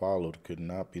that followed could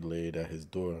not be laid at his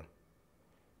door.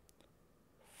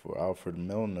 For Alfred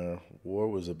Milner, war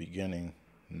was a beginning,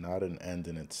 not an end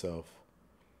in itself.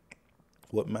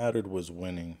 What mattered was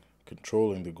winning,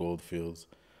 controlling the goldfields,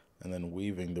 and then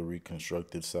weaving the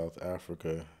reconstructed South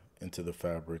Africa into the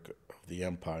fabric of the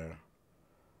empire.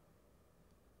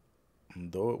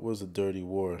 Though it was a dirty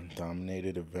war,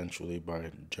 dominated eventually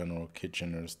by General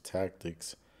Kitchener's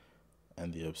tactics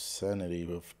and the obscenity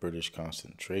of British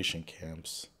concentration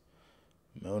camps,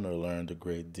 Milner learned a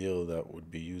great deal that would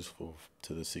be useful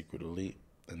to the secret elite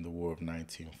in the War of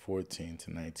 1914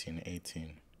 to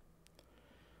 1918.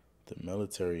 The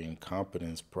military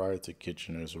incompetence prior to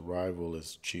Kitchener's arrival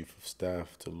as Chief of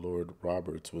Staff to Lord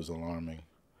Roberts was alarming.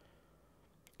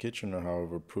 Kitchener,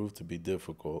 however, proved to be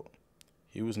difficult.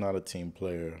 He was not a team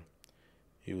player.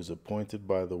 He was appointed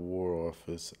by the War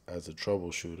Office as a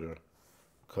troubleshooter,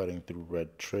 cutting through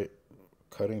red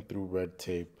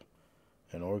tape,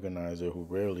 an organizer who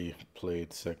rarely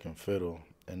played second fiddle,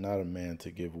 and not a man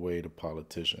to give way to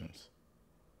politicians.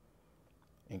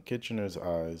 In Kitchener's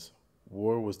eyes,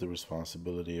 war was the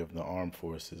responsibility of the armed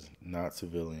forces, not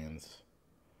civilians.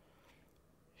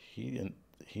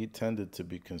 He tended to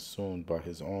be consumed by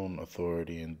his own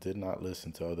authority and did not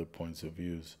listen to other points of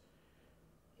views.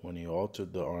 When he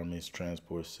altered the Army's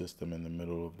transport system in the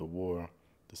middle of the war,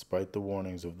 despite the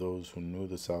warnings of those who knew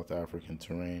the South African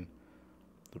terrain,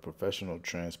 the professional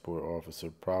transport officer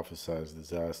prophesied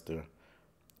disaster,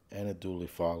 and it duly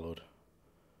followed.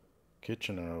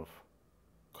 Kitchener of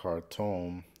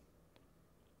Khartoum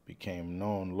became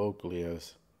known locally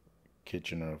as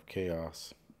Kitchener of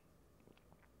Chaos.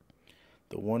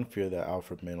 The one fear that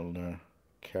Alfred Milner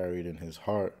carried in his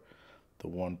heart, the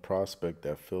one prospect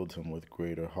that filled him with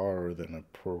greater horror than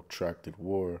a protracted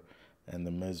war and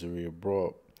the misery it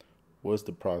brought, was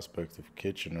the prospect of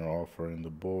Kitchener offering the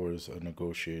Boers a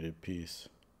negotiated peace.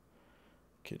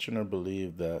 Kitchener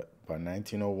believed that by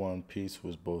 1901 peace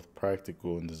was both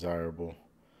practical and desirable.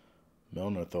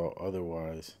 Milner thought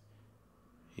otherwise.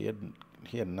 He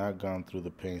had not gone through the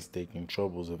painstaking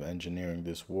troubles of engineering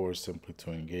this war simply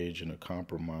to engage in a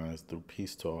compromise through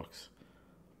peace talks.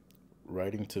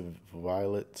 Writing to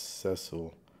Violet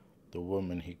Cecil, the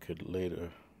woman he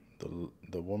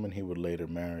would later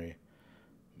marry,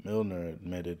 Milner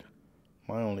admitted,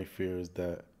 "My only fear is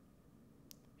that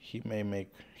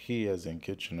he, as in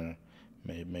Kitchener,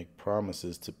 may make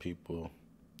promises to people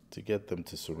to get them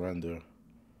to surrender,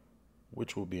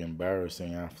 which will be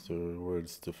embarrassing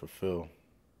afterwards to fulfill."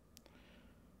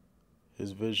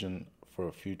 His vision for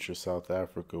a future South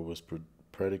Africa was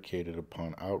predicated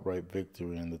upon outright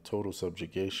victory and the total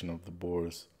subjugation of the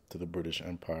Boers to the British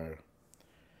Empire.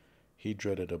 He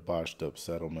dreaded a botched-up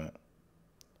settlement,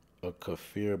 a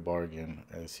Kaffir bargain,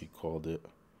 as he called it.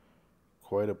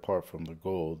 Quite apart from the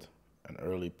gold, an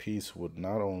early peace would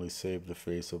not only save the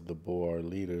face of the Boer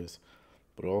leaders,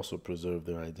 but also preserve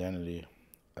their identity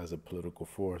as a political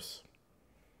force.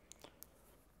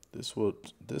 This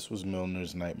was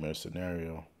Milner's nightmare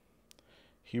scenario.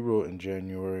 He wrote in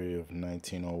January of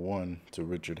 1901 to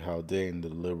Richard Haldane, the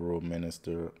Liberal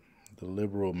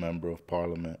member of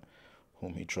Parliament,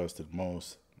 whom he trusted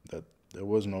most, that there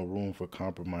was no room for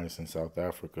compromise in South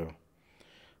Africa.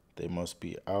 They must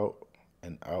be out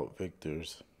and out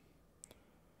victors.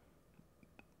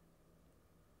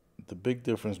 The big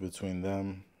difference between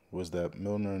them was that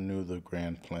Milner knew the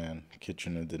grand plan,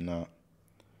 Kitchener did not.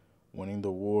 Winning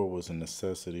the war was a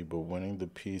necessity, but winning the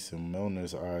peace in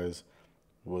Milner's eyes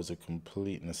was a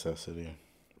complete necessity.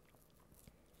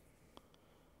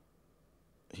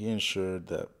 He ensured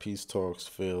that peace talks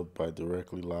failed by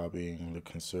directly lobbying the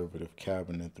conservative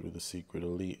cabinet through the secret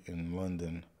elite in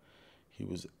London. He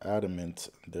was adamant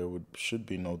there should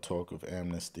be no talk of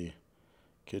amnesty.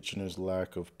 Kitchener's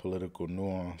lack of political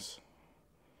nous,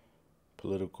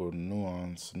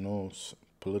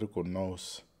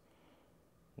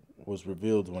 was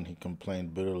revealed when he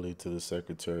complained bitterly to the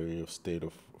Secretary of State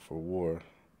for War,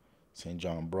 St.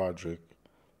 John Brodrick,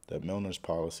 that Milner's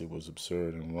policy was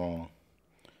absurd and wrong.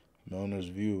 Milner's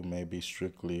view may be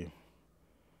strictly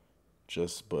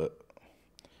just,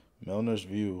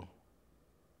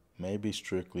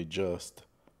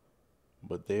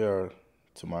 but they are,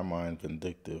 to my mind,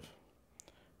 vindictive.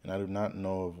 And I do not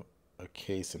know of a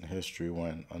case in history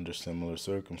when, under similar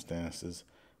circumstances,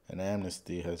 an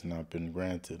amnesty has not been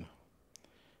granted.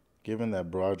 Given that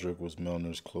Brodrick was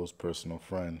Milner's close personal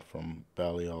friend from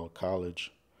Balliol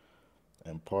College,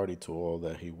 and party to all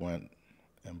that he went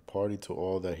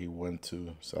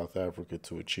to South Africa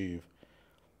to achieve,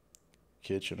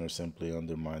 Kitchener simply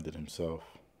undermined it himself.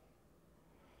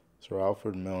 Sir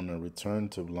Alfred Milner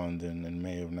returned to London in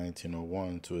May of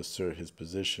 1901 to assert his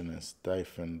position and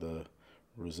stiffen the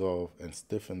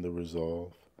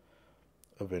resolve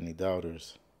of any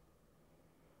doubters.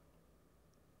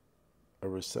 A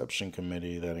reception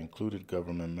committee that included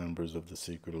government members of the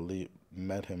secret elite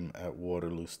met him at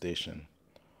Waterloo Station.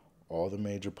 All the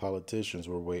major politicians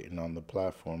were waiting on the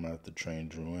platform as the train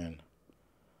drew in.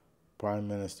 Prime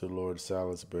Minister Lord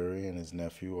Salisbury and his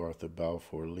nephew Arthur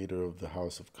Balfour, leader of the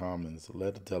House of Commons,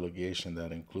 led a delegation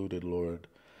that included Lord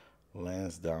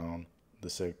Lansdowne,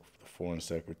 the Foreign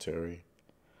Secretary,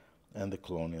 and the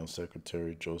Colonial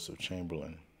Secretary Joseph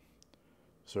Chamberlain.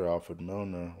 Sir Alfred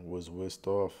Milner was whisked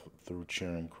off through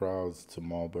cheering crowds to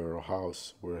Marlborough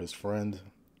House, where his friend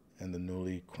and the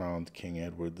newly crowned King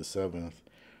Edward VII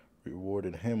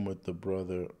rewarded him with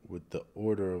the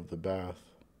Order of the Bath,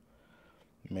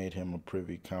 made him a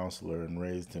privy councillor, and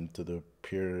raised him to the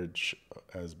peerage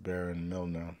as Baron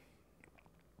Milner.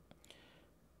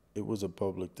 It was a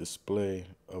public display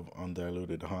of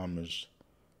undiluted homage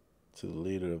to the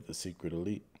leader of the secret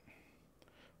elite.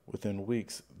 Within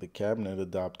weeks, the cabinet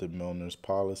adopted Milner's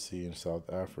policy in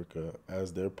South Africa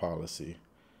as their policy.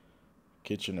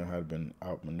 Kitchener had been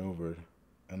outmaneuvered,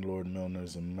 and Lord Milner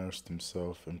immersed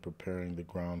himself in preparing the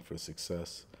ground for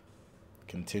success,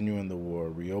 continuing the war,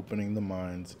 reopening the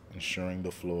mines, ensuring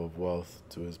the flow of wealth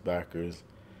to his backers,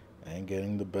 and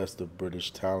getting the best of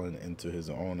British talent into his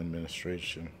own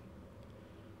administration.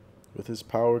 With his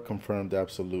power confirmed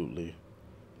absolutely,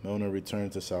 Milner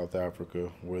returned to South Africa,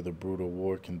 where the brutal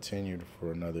war continued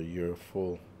for another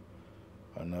full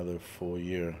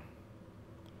year.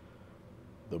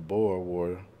 The Boer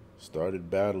War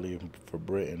started badly for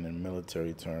Britain in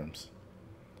military terms,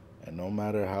 and no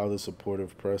matter how the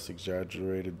supportive press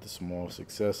exaggerated the small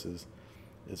successes,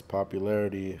 its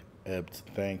popularity ebbed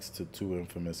thanks to two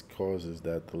infamous causes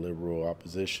that the liberal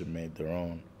opposition made their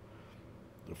own.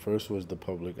 The first was the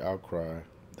public outcry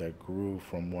that grew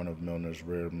from one of Milner's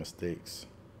rare mistakes.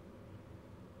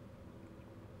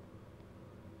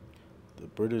 The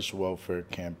British welfare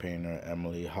campaigner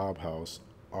Emily Hobhouse,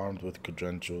 armed with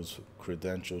credentials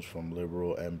from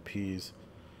liberal MPs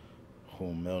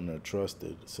whom Milner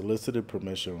trusted, solicited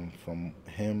permission from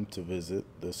him to visit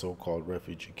the so-called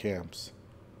refugee camps.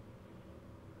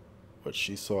 What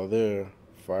she saw there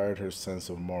fired her sense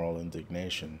of moral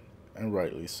indignation, and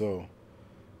rightly so.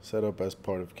 Set up as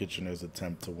part of Kitchener's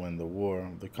attempt to win the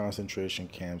war, the concentration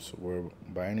camps were,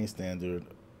 by any standard,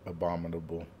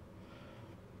 abominable.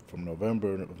 From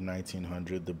November of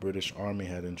 1900, the British Army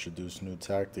had introduced new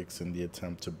tactics in the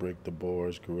attempt to break the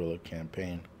Boers' guerrilla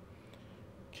campaign.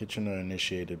 Kitchener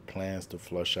initiated plans to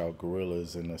flush out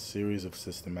guerrillas in a series of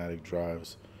systematic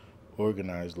drives,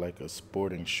 organized like a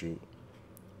sporting shoot,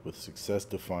 with success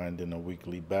defined in a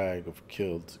weekly bag of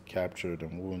killed, captured,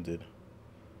 and wounded.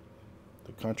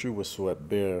 The country was swept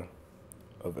bare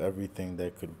of everything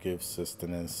that could give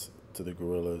sustenance to the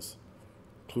guerrillas,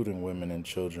 including women and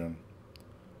children.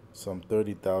 Some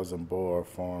 30,000 Boer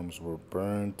farms were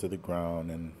burned to the ground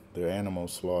and their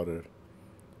animals slaughtered.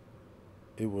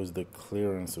 It was the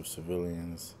clearance of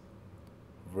civilians,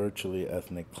 virtually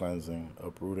ethnic cleansing,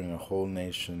 uprooting a whole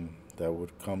nation that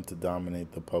would come to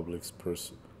dominate the public's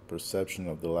perception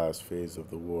of the last phase of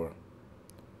the war.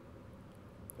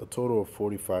 A total of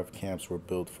 45 camps were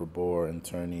built for Boer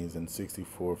internees and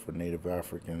 64 for native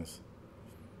Africans.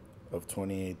 Of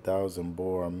 28,000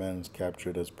 Boer men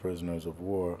captured as prisoners of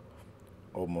war,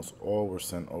 almost all were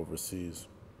sent overseas.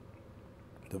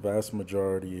 The vast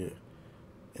majority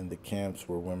in the camps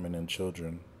were women and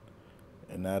children.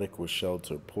 Inadequate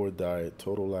shelter, poor diet,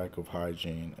 total lack of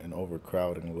hygiene, and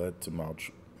overcrowding led to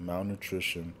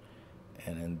malnutrition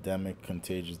and endemic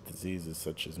contagious diseases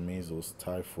such as measles,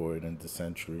 typhoid, and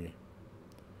dysentery.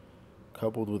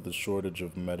 Coupled with the shortage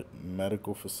of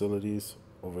medical facilities,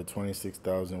 over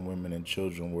 26,000 women and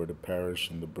children were to perish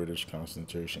in the British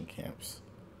concentration camps.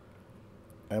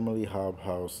 Emily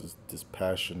Hobhouse's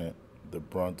Dispassionate, The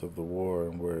Brunt of the War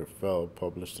and Where It Fell,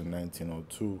 published in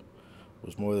 1902,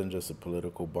 was more than just a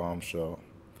political bombshell.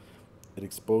 It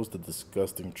exposed the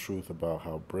disgusting truth about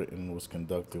how Britain was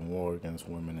conducting war against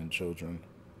women and children.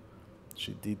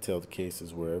 She detailed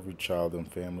cases where every child and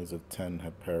families of 10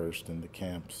 had perished in the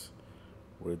camps,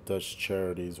 where Dutch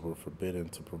charities were forbidden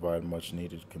to provide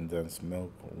much-needed condensed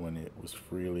milk when it was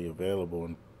freely available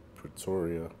in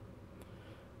Pretoria,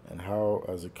 and how,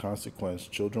 as a consequence,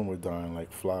 children were dying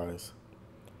like flies.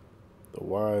 The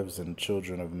wives and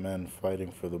children of men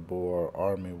fighting for the Boer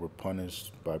army were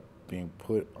punished by being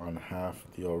put on half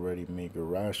the already meager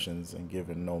rations and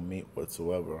given no meat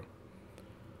whatsoever.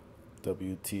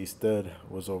 W.T. Stead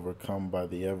was overcome by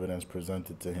the evidence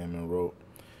presented to him and wrote,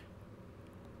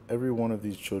 "Every one of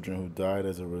these children who died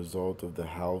as a result of the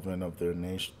halving of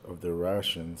their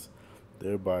rations,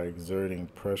 thereby exerting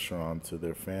pressure onto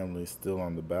their families still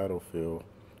on the battlefield,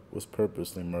 was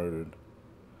purposely murdered.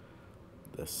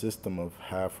 The system of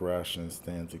half rations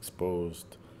stands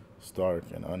exposed, stark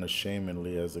and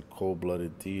unashamedly as a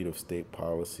cold-blooded deed of state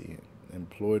policy,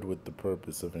 employed with the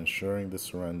purpose of ensuring the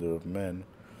surrender of men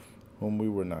whom we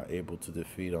were not able to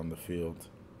defeat on the field.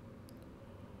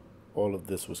 All of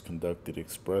this was conducted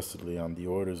expressly on the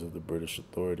orders of the British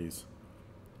authorities.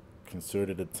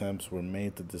 Concerted attempts were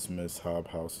made to dismiss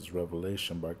Hobhouse's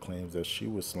revelation by claims that she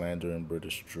was slandering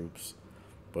British troops,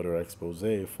 but her expose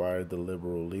fired the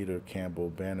Liberal leader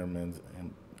Campbell Bannerman's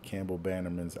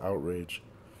outrage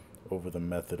over the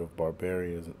method of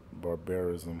barbarism.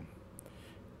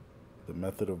 The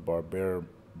methods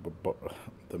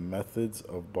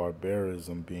of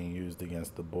barbarism being used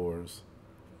against the Boers.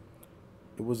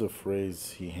 It was a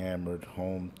phrase he hammered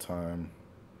home time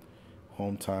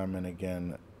and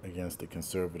again against the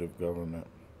conservative government.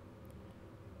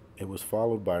 It was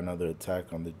followed by another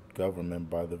attack on the government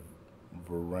by the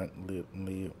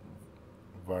virulently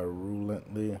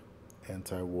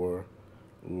anti-war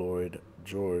Lloyd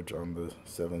George on the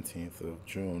 17th of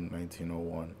June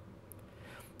 1901.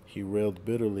 He railed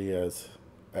bitterly at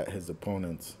his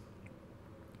opponents.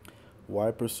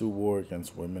 Why pursue war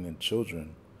against women and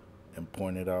children? And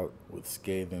pointed out with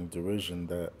scathing derision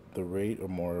that the rate of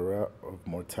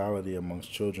mortality amongst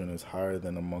children is higher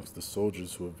than amongst the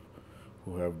soldiers who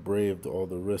have braved all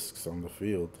the risks on the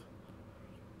field.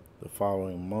 The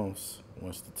following months,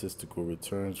 when statistical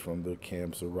returns from the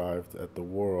camps arrived at the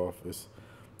War Office,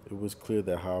 it was clear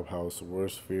that Hobhouse's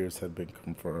worst fears had been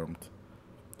confirmed.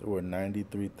 There were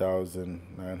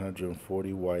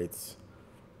 93,940 whites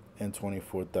and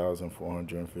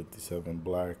 24,457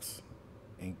 blacks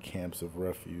in camps of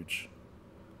refuge,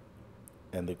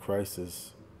 and the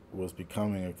crisis was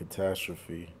becoming a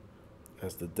catastrophe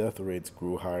as the death rates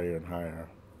grew higher and higher.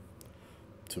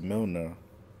 To Milner,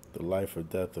 the life or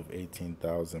death of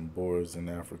 18,000 Boers and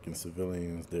African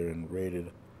civilians therein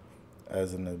rated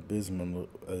as an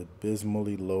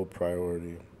abysmally low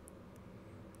priority.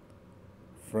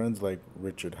 Friends like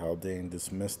Richard Haldane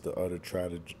dismissed the utter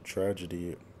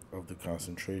tragedy of the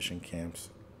concentration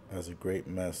camps as a great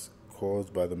mess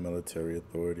caused by the military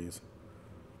authorities.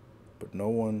 But no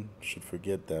one should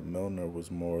forget that Milner was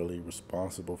morally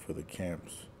responsible for the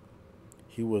camps.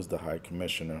 He was the High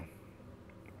Commissioner.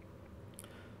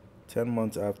 10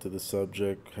 months after the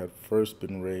subject had first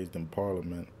been raised in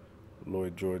Parliament,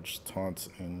 Lloyd George's taunts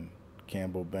and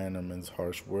Campbell Bannerman's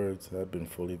harsh words had been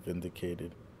fully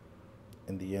vindicated.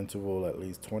 In the interval, at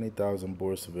least 20,000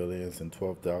 Boer civilians and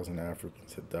 12,000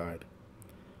 Africans had died.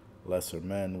 Lesser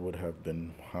men would have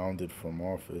been hounded from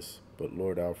office, but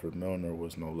Lord Alfred Milner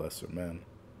was no lesser man.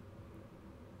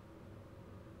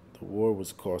 The war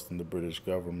was costing the British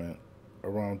government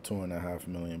around £2.5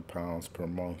 million per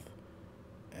month,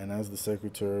 and as the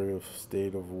Secretary of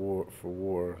State for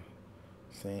War,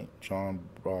 St. John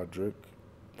Brodrick,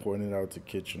 pointed out to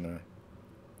Kitchener,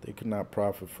 they could not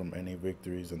profit from any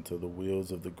victories until the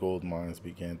wheels of the gold mines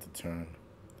began to turn.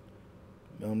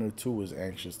 Milner, too, was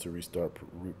anxious to restart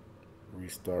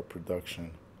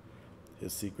production.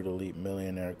 His secret elite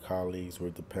millionaire colleagues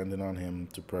were dependent on him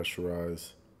to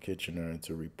pressurize Kitchener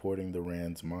into reporting the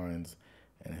Rand's mines,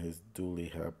 and this duly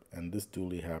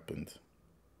happened.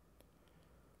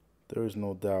 There is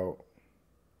no doubt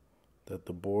that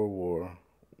the Boer War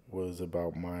was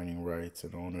about mining rights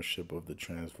and ownership of the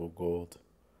Transvaal gold.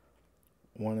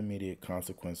 One immediate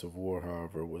consequence of war,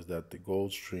 however, was that the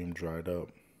gold stream dried up.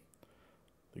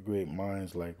 The great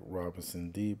mines like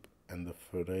Robinson Deep and the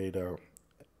Ferreira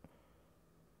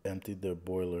emptied their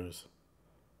boilers,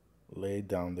 laid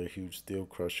down their huge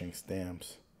steel-crushing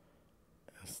stamps,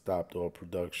 and stopped all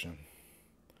production.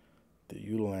 The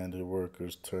Uitlander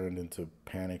workers turned into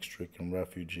panic-stricken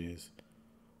refugees,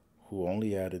 who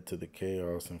only added to the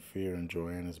chaos and fear in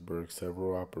Johannesburg.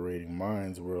 Several operating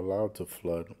mines were allowed to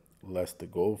flood, lest the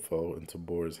gold fell into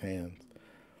Boers' hands.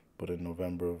 But in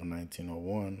November of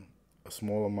 1901, a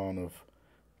small amount of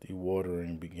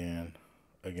dewatering began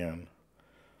again.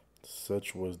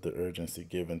 Such was the urgency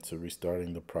given to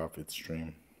restarting the profit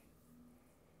stream.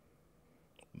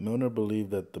 Milner believed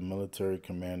that the military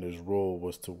commander's role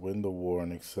was to win the war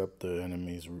and accept the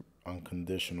enemy's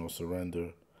unconditional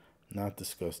surrender, not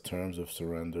discuss terms of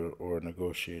surrender or a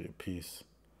negotiated peace.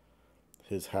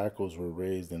 His hackles were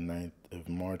raised in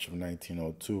March of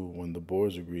 1902 when the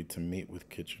Boers agreed to meet with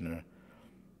Kitchener,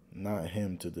 not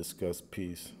him, to discuss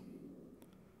peace.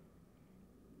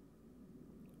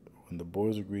 When the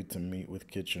Boers agreed to meet with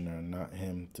Kitchener, not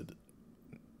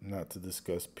to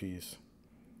discuss peace,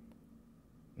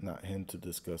 not him to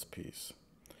discuss peace.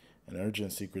 An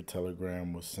urgent secret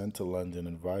telegram was sent to London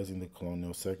advising the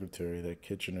colonial secretary that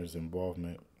Kitchener's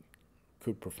involvement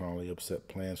could profoundly upset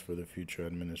plans for the future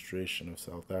administration of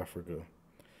South Africa.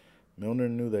 Milner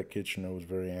knew that Kitchener was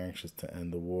very anxious to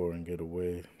end the war and get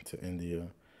away to India,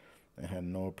 and had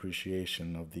no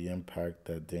appreciation of the impact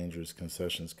that dangerous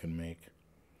concessions could make.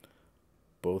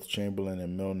 Both Chamberlain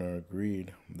and Milner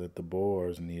agreed that the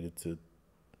Boers needed to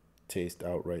taste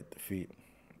outright defeat.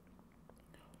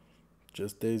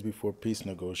 Just days before peace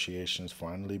negotiations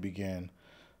finally began,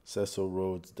 Cecil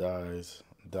Rhodes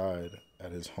died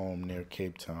at his home near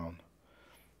Cape Town.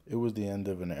 It was the end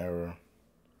of an era.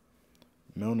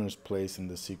 Milner's place in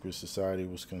the secret society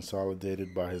was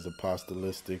consolidated by his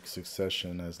apostolic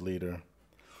succession as leader,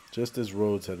 just as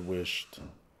Rhodes had wished,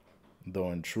 though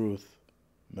in truth,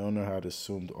 Milner had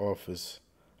assumed office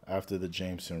after the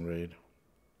Jameson raid.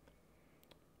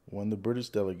 When the British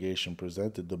delegation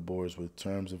presented the Boers with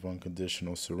terms of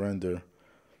unconditional surrender,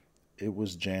 it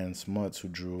was Jan Smuts who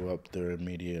drew up their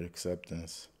immediate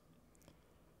acceptance.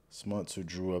 Smuts who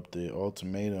drew up the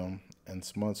ultimatum, and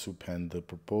Smuts who penned the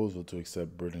proposal to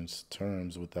accept Britain's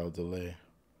terms without delay.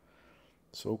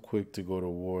 So quick to go to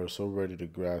war, so ready to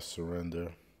grasp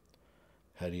surrender.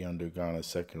 Had he undergone a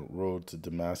second road to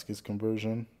Damascus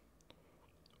conversion?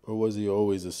 Or was he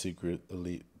always a secret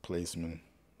elite placeman?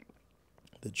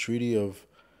 The Treaty of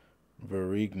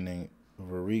Vereeniging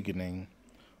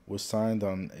was signed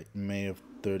on May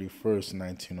 31st,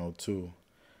 1902,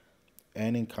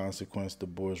 and in consequence the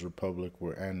Boers Republic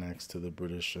were annexed to the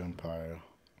British Empire.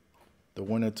 The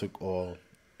winner took all.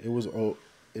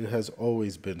 It has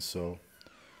always been so.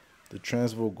 The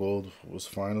Transvaal gold was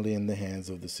finally in the hands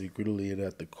of the secret elite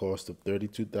at the cost of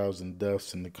 32,000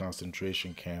 deaths in the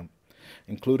concentration camp,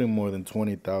 including more than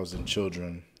 20,000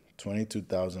 children.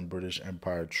 22,000 British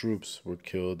Empire troops were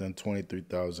killed and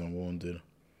 23,000 wounded.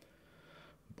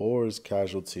 Boers'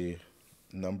 casualty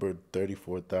numbered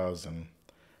 34,000.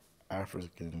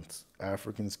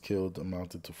 Africans killed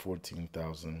amounted to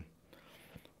 14,000.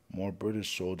 More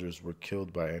British soldiers were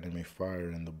killed by enemy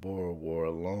fire in the Boer War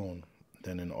alone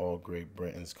than in all Great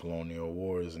Britain's colonial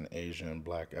wars in Asia and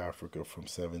Black Africa from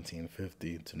 1750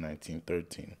 to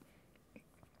 1913.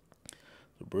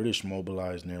 The British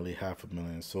mobilized nearly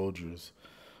 500,000 soldiers,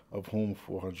 of whom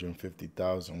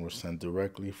 450,000 were sent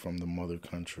directly from the mother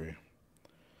country.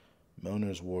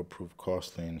 Milner's war proved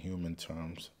costly in human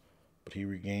terms, but he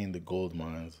regained the gold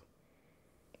mines.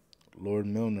 Lord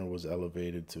Milner was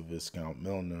elevated to Viscount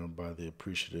Milner by the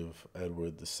appreciative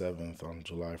Edward VII on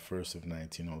July 1st of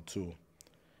 1902,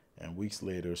 and weeks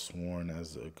later sworn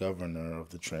as a governor of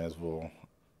the Transvaal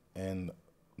and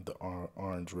the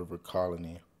Orange River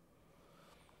Colony.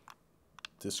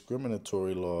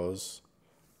 Discriminatory laws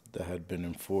that had been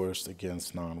enforced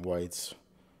against non-whites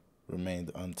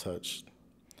remained untouched,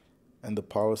 and the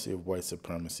policy of white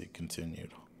supremacy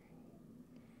continued.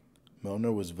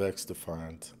 Milner was vexed to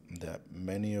find that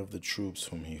many of the troops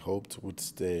whom he hoped would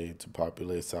stay to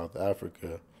populate South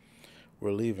Africa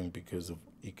were leaving because of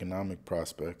economic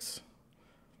prospects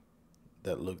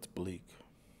that looked bleak.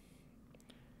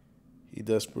 He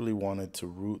desperately wanted to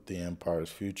root the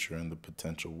empire's future in the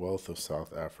potential wealth of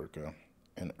South Africa,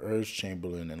 and urged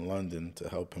Chamberlain in London to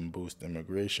help him boost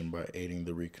immigration by aiding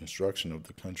the reconstruction of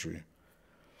the country.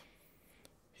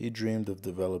 He dreamed of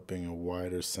developing a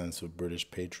wider sense of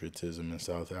British patriotism in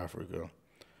South Africa,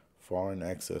 far in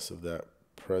excess of that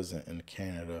present in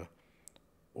Canada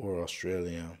or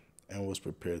Australia, and was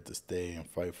prepared to stay and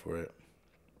fight for it.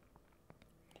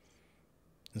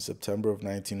 In September of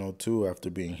 1902, after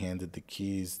being handed the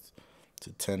keys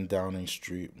to 10 Downing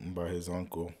Street by his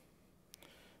uncle,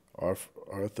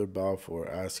 Arthur Balfour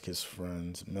asked his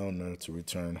friend Milner to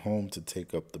return home to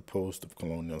take up the post of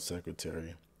colonial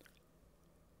secretary.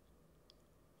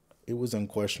 It was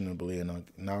unquestionably an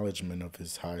acknowledgment of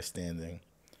his high standing.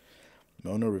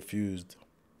 Milner refused,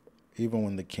 even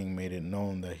when the king made it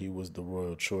known that he was the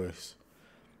royal choice.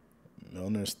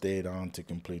 Milner stayed on to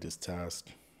complete his task.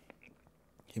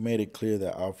 He made it clear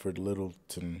that Alfred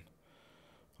Lyttelton,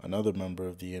 another member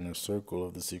of the inner circle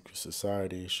of the secret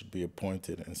society, should be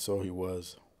appointed, and so he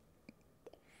was.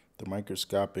 The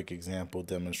microscopic example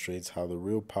demonstrates how the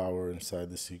real power inside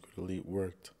the secret elite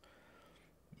worked.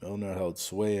 Milner held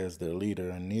sway as their leader,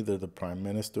 and neither the prime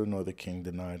minister nor the king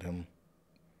denied him.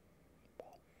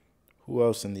 Who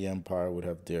else in the empire would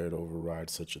have dared override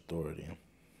such authority?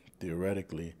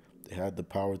 Theoretically, they had the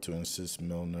power to insist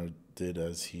Milner did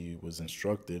as he was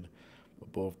instructed,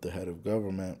 but both the head of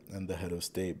government and the head of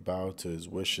state bowed to his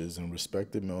wishes and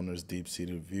respected Milner's deep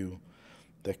seated view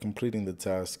that completing the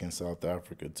task in South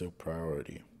Africa took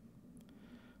priority.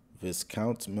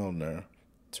 Viscount Milner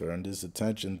turned his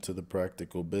attention to the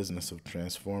practical business of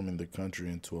transforming the country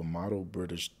into a model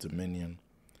British dominion.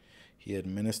 He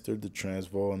administered the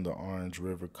Transvaal and the Orange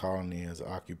River colony as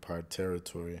occupied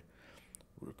territory,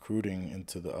 recruiting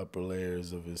into the upper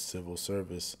layers of his civil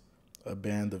service a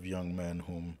band of young men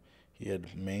whom he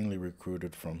had mainly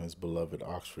recruited from his beloved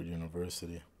Oxford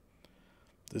University.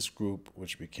 This group,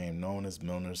 which became known as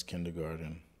Milner's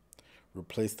Kindergarten,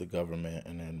 replaced the government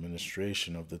and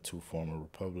administration of the two former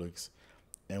republics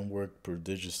and worked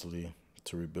prodigiously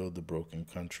to rebuild the broken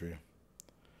country.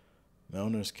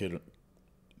 Milner's,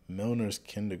 Milner's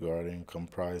Kindergarten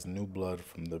comprised new blood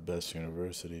from the best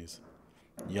universities,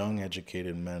 young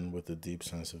educated men with a deep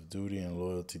sense of duty and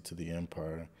loyalty to the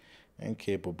empire and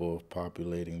capable of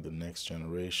populating the next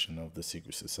generation of the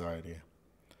secret society.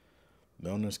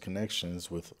 Milner's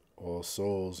connections with All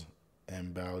Souls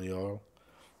and Balliol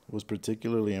was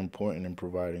particularly important in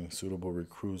providing suitable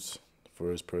recruits for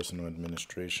his personal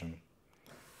administration.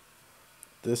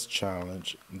 The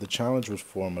challenge was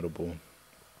formidable.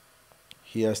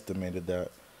 He estimated that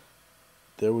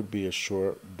there would be a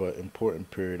short but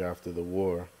important period after the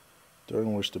war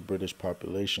during which the British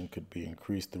population could be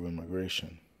increased through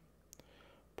immigration.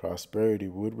 Prosperity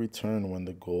would return when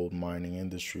the gold mining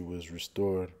industry was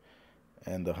restored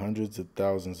and the hundreds of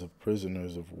thousands of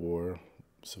prisoners of war,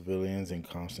 civilians in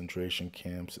concentration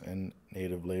camps, and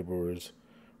native laborers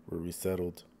were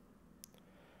resettled.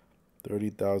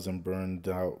 30,000 burned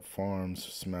out farms,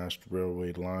 smashed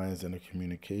railway lines, and a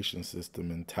communication system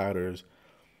in tatters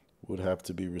would have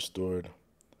to be restored.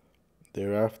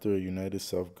 Thereafter, a united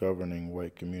self-governing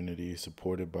white community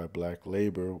supported by black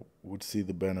labor would see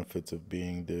the benefits of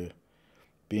being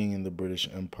in the British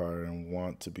Empire and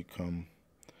want to become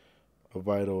a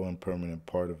vital and permanent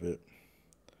part of it.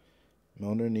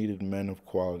 Milner needed men of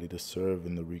quality to serve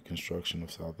in the reconstruction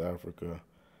of South Africa.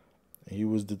 He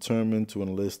was determined to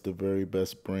enlist the very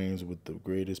best brains with the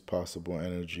greatest possible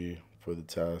energy for the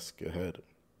task ahead.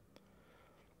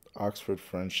 Oxford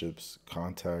friendships,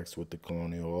 contacts with the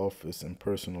Colonial Office, and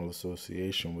personal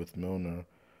association with Milner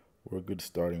were a good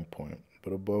starting point,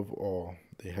 but above all,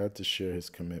 they had to share his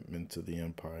commitment to the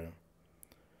empire.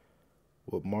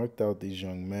 What marked out these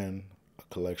young men, a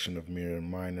collection of mere and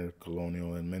minor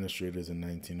colonial administrators in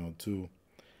 1902,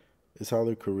 is how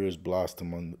their careers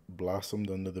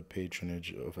blossomed under the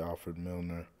patronage of Alfred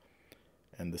Milner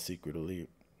and the secret elite.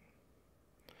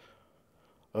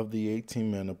 Of the 18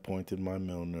 men appointed by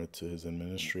Milner to his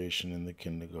administration in the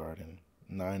kindergarten,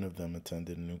 9 of them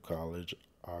attended New College,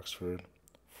 Oxford,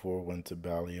 4 went to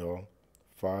Balliol,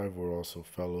 5 were also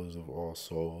Fellows of All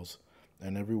Souls,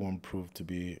 and everyone proved to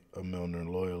be a Milner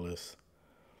loyalist.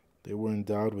 They were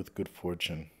endowed with good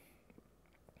fortune,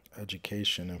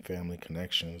 education, and family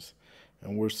connections,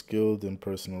 and were skilled in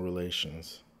personal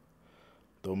relations.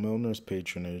 Though Milner's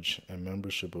patronage and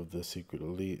membership of the secret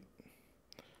elite,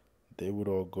 they would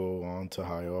all go on to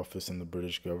high office in the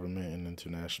British government and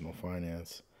international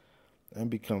finance,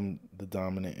 and become the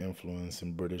dominant influence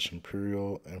in British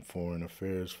imperial and foreign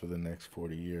affairs for the next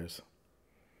 40 years.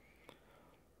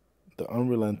 The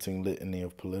unrelenting litany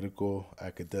of political,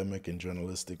 academic, and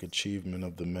journalistic achievement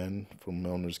of the men from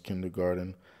Milner's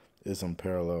kindergarten is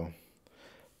unparalleled.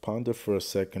 Ponder for a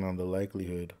second on the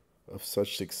likelihood of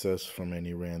such success from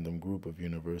any random group of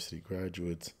university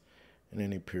graduates in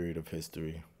any period of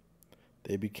history.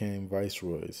 They became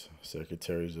viceroys,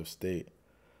 secretaries of state,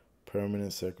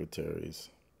 permanent secretaries,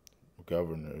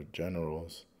 governors,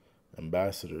 generals,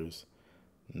 ambassadors,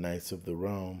 knights of the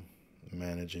realm,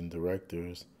 managing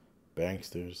directors,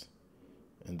 banksters,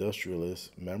 industrialists,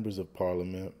 members of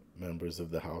parliament, members of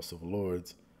the House of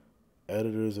Lords,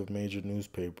 editors of major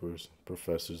newspapers,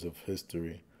 professors of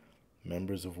history,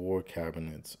 members of war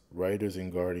cabinets, writers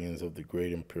and guardians of the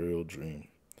great imperial dream.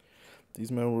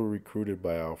 These men were recruited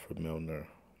by Alfred Milner,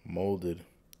 molded,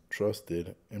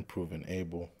 trusted, and proven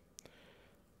able.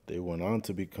 They went on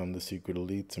to become the secret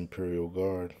elite's imperial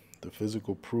guard, the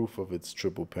physical proof of its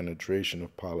triple penetration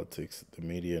of politics, the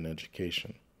media, and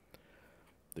education.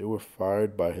 They were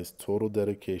fired by his total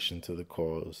dedication to the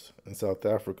cause, and South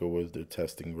Africa was their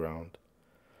testing ground.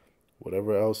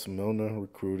 Whatever else, Milner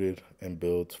recruited and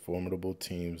built formidable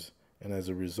teams, and as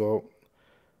a result,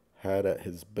 had at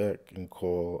his beck and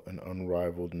call an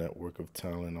unrivaled network of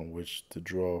talent on which to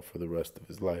draw for the rest of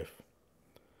his life.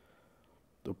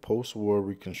 The The post-war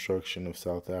reconstruction of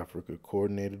South Africa,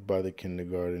 coordinated by the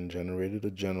kindergarten, generated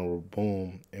a general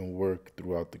boom in work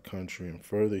throughout the country and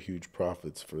further huge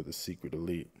profits for the secret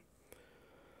elite.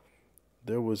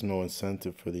 There was no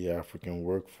incentive for the African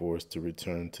workforce to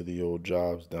return to the old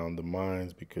jobs down the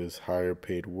mines because higher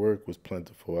paid work was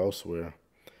plentiful elsewhere.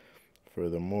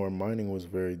 Furthermore, mining was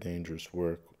very dangerous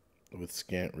work, with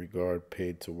scant regard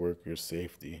paid to workers'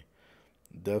 safety.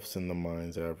 Deaths in the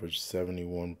mines averaged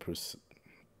 71 per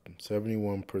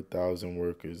thousand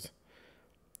workers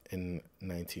in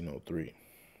 1903,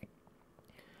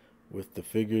 with the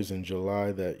figures in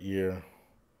July that year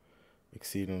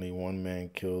exceedingly 1 man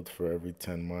killed for every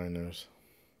 10 miners.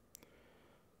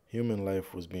 Human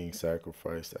life was being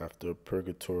sacrificed after a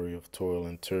purgatory of toil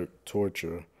and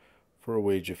torture for a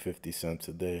wage of 50 cents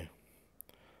a day.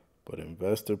 But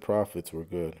investor profits were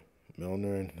good.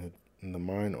 Milner and the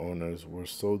mine owners were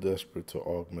so desperate to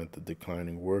augment the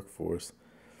declining workforce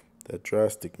that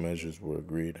drastic measures were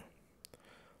agreed.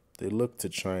 They looked to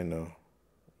China,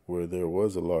 where there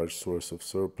was a large source of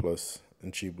surplus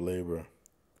and cheap labor.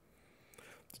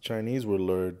 The Chinese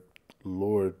were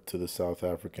lured to the South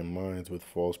African mines with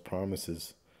false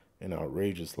promises and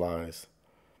outrageous lies.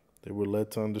 They were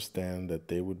led to understand that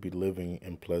they would be living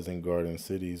in pleasant garden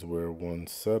cities where,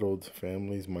 once settled,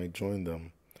 families might join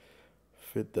them.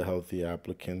 Fit and healthy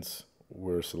applicants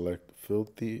were selected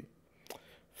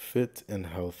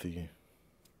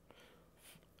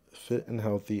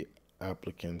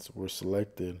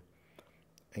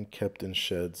and kept in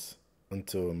sheds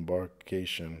until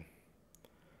embarkation.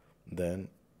 Then,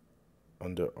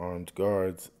 under armed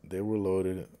guards, they were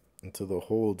loaded into the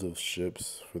holds of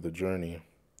ships for the journey.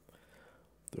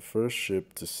 The first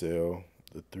ship to sail,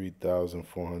 the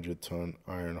 3,400-ton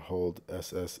iron-hulled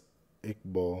SS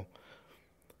Iqbal,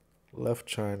 left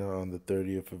China on the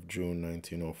 30th of June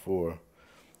 1904,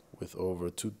 with over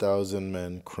 2,000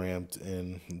 men cramped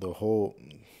in the hold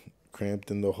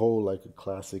like a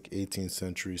classic 18th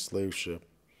century slave ship.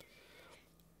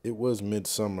 It was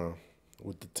midsummer,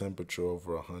 with the temperature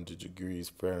over 100 degrees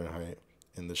Fahrenheit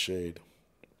in the shade.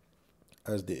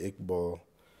 As the Iqbal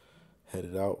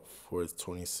headed out for its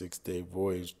 26-day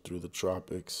voyage through the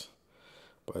tropics,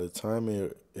 by the time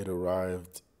it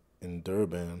arrived in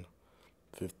Durban,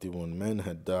 51 men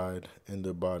had died and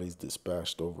their bodies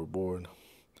dispatched overboard.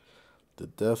 The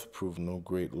death proved no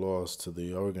great loss to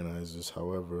the organizers,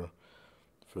 however,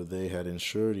 for they had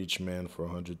insured each man for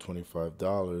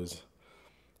 $125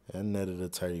 and netted a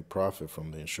tidy profit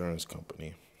from the insurance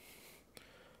company.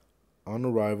 On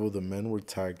arrival, the men were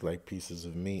tagged like pieces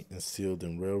of meat and sealed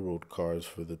in railroad cars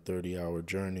for the 30-hour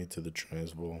journey to the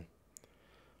Transvaal.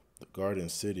 The garden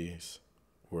cities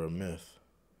were a myth.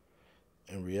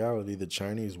 In reality, the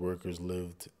Chinese workers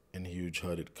lived in huge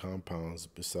hutted compounds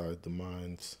beside the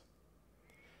mines,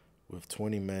 with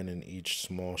 20 men in each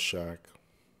small shack.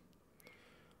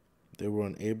 They were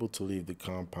unable to leave the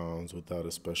compounds without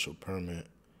a special permit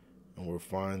and were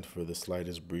fined for the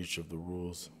slightest breach of the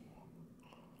rules.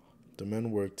 The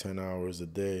men worked 10 hours a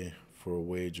day for a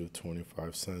wage of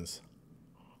 25 cents.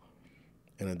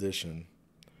 In addition,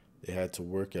 they had to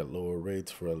work at lower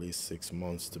rates for at least 6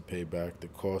 months to pay back the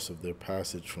cost of their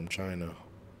passage from China.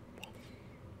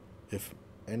 If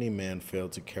any man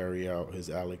failed to carry out his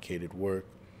allocated work,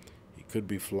 he could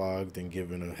be flogged and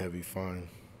given a heavy fine.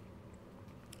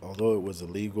 Although it was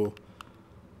illegal,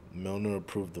 Milner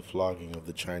approved the flogging of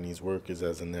the Chinese workers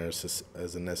as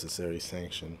a necessary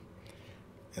sanction,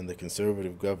 and the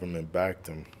conservative government backed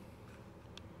him.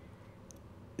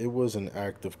 It was an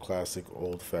act of classic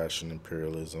old-fashioned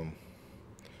imperialism.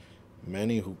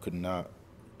 Many who could not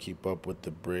keep up with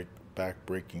the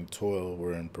back-breaking toil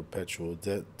were in perpetual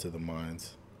debt to the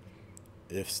mines.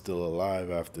 If still alive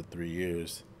after 3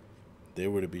 years, they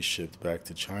were to be shipped back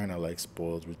to China like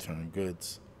spoiled returned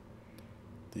goods.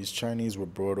 These Chinese were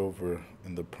brought over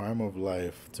in the prime of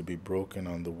life to be broken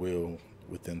on the wheel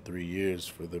within 3 years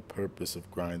for the purpose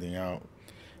of grinding out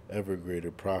ever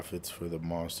greater profits for the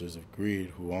monsters of greed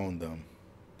who owned them.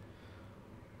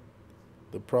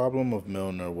 The problem of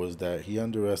Milner was that he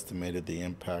underestimated the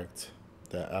impact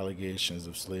that allegations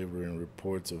of slavery and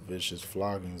reports of vicious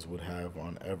floggings would have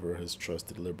on his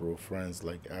trusted liberal friends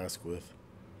like Asquith.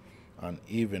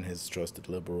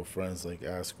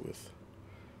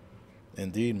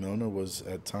 Indeed, Milner was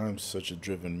at times such a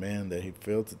driven man that he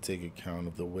failed to take account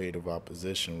of the weight of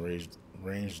opposition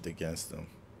ranged against him.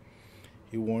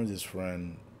 He warned his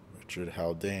friend, Richard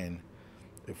Haldane,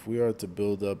 "If we are to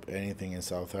build up anything in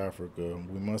South Africa,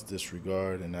 we must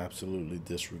disregard and absolutely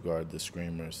disregard the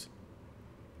screamers.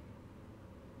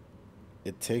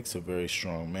 It takes a very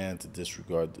strong man to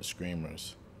disregard the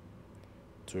screamers.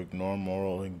 to ignore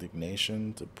moral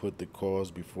indignation, to put the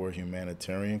cause before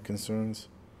humanitarian concerns.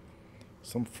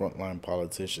 Some frontline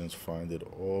politicians find it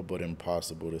all but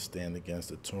impossible to stand against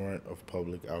a torrent of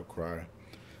public outcry,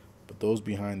 but those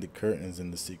behind the curtains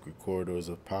in the secret corridors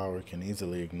of power can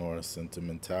easily ignore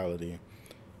sentimentality.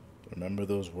 Remember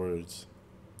those words.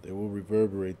 They will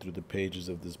reverberate through the pages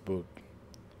of this book.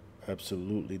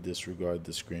 Absolutely disregard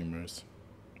the screamers.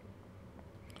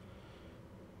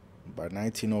 By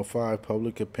 1905,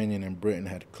 public opinion in Britain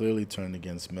had clearly turned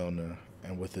against Milner,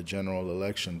 and with the general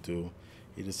election due,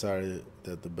 he decided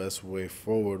that the best way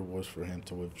forward was for him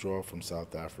to withdraw from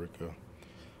South Africa.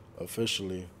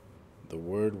 Officially, the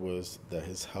word was that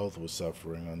his health was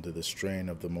suffering under the strain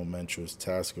of the momentous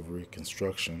task of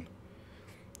reconstruction.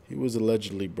 He was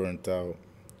allegedly burnt out.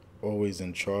 Always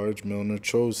in charge, Milner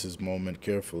chose his moment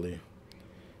carefully.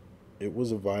 It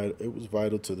was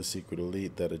vital to the secret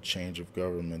elite that a change of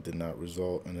government did not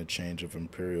result in a change of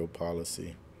imperial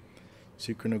policy.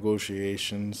 Secret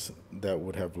negotiations that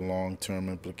would have long-term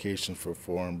implications for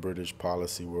foreign British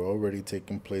policy were already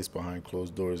taking place behind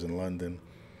closed doors in London.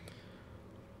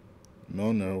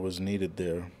 Milner was needed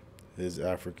there. His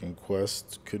African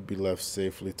quest could be left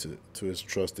safely to his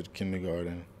trusted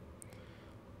kindergarten.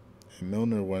 And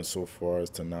Milner went so far as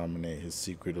to nominate his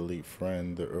secret elite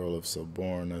friend, the Earl of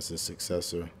Selborne, as his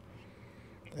successor.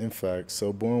 In fact,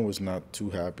 Selborne was not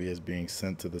too happy as being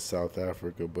sent to South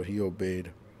Africa, but he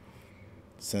obeyed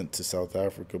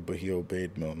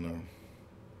Milner,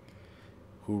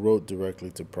 who wrote directly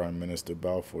to Prime Minister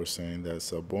Balfour saying that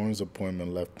Selborne's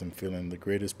appointment left him feeling the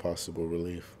greatest possible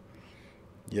relief.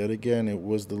 Yet again, it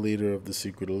was the leader of the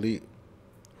secret elite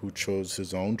who chose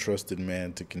his own trusted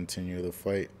man to continue the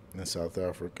fight in South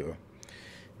Africa,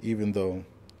 even though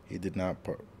he did not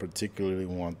particularly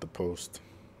want the post.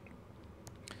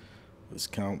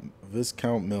 Viscount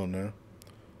Milner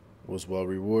was well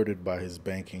rewarded by his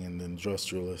banking and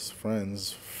industrialist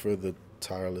friends for the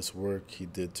tireless work he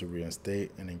did to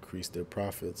reinstate and increase their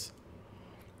profits.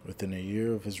 Within a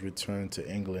year of his return to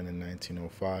England in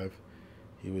 1905,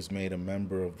 he was made a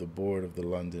member of the board of the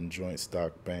London Joint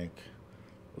Stock Bank,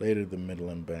 later the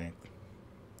Midland Bank,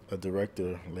 a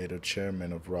director, later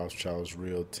chairman of Rothschild's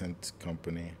Rio Tinto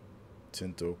Company,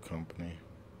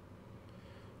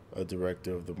 a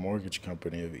director of the Mortgage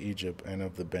Company of Egypt and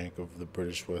of the Bank of the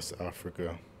British West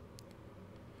Africa.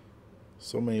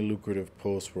 So many lucrative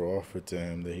posts were offered to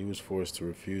him that he was forced to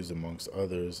refuse, amongst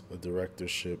others, a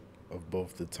directorship of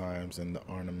both the Times and the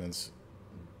armaments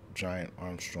giant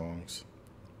Armstrongs.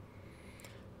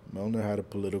 Milner had a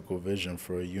political vision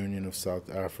for a union of South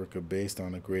Africa based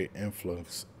on a great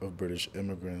influx of British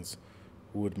immigrants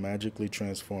who would magically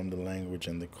transform the language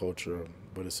and the culture,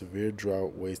 but a severe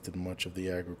drought wasted much of the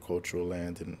agricultural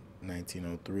land in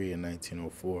 1903 and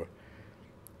 1904,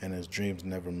 and his dreams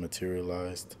never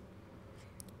materialized.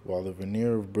 While the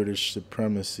veneer of British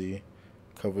supremacy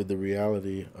covered the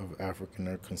reality of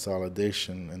African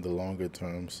consolidation in the longer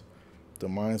terms, the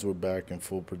mines were back in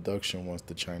full production once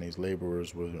the Chinese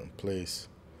laborers were in place,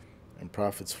 and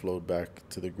profits flowed back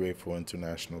to the grateful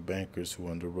international bankers who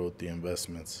underwrote the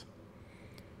investments.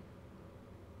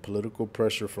 Political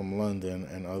pressure from London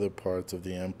and other parts of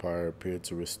the empire appeared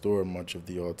to restore much of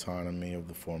the autonomy of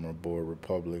the former Boer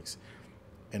republics,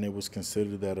 and it was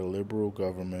considered that a liberal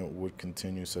government would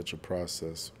continue such a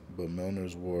process, but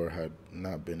Milner's war had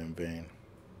not been in vain.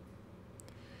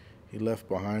 He left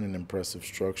behind an impressive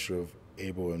structure of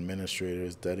able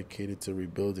administrators dedicated to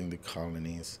rebuilding the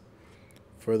colonies.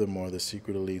 Furthermore, the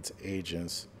secret elite's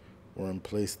agents were in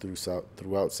place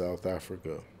throughout South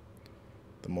Africa.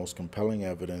 The most compelling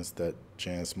evidence that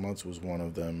Jan Smuts was one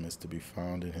of them is to be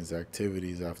found in his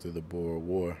activities after the Boer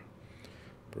War.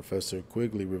 Professor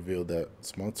Quigley revealed that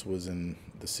Smuts was in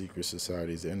the secret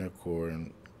society's inner core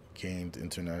and gained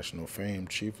international fame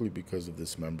chiefly because of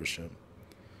this membership.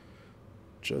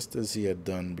 Just as he had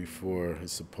done before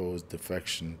his supposed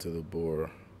defection to the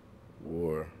Boer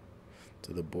War,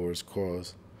 to the Boers'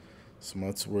 cause,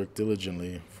 Smuts worked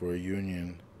diligently for a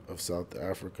union of South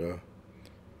Africa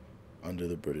under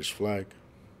the British flag.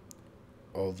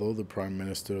 Although the Prime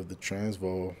Minister of the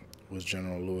Transvaal was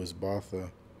General Louis Botha,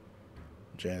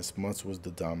 Jan Smuts was the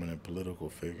dominant political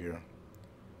figure.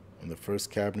 When the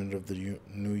first cabinet of the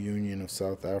new Union of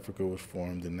South Africa was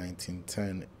formed in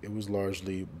 1910, it was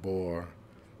largely Boer,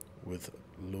 with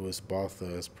Louis Botha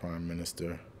as Prime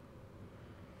Minister.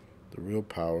 The real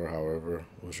power, however,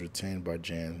 was retained by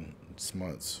Jan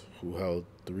Smuts, who held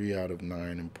 3 out of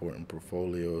 9 important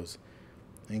portfolios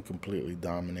and completely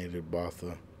dominated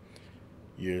Botha.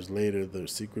 Years later, the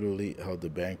secret elite held a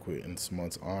banquet in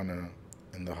Smuts' honor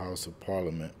in the House of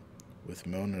Parliament, with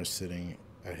Milner sitting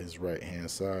at his right-hand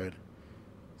side.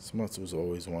 Smuts was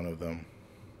always one of them.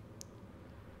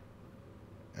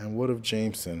 And what of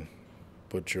Jameson,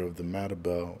 butcher of the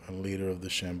Matabele and leader of the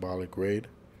shambolic raid?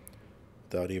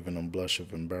 Without even a blush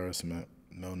of embarrassment,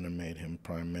 Milner made him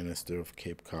Prime Minister of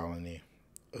Cape Colony,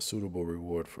 a suitable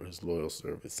reward for his loyal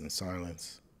service in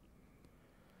silence.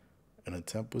 An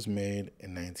attempt was made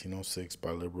in 1906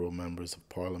 by Liberal members of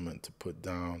Parliament to put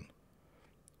down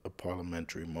a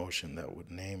parliamentary motion that would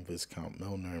name Viscount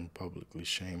Milner and publicly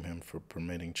shame him for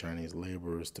permitting Chinese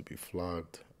laborers to be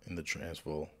flogged in the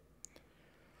Transvaal.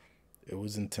 It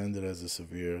was intended as a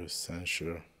severe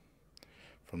censure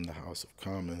from the House of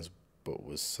Commons, but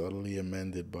was subtly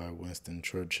amended by Winston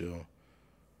Churchill,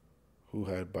 who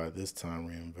had by this time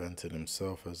reinvented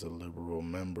himself as a Liberal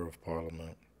member of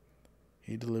Parliament.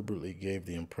 He deliberately gave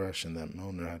the impression that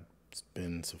Milner had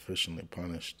been sufficiently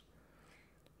punished,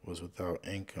 was without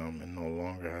income, and no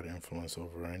longer had influence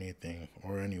over anything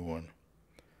or anyone.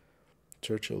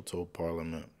 Churchill told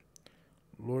Parliament,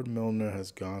 "Lord Milner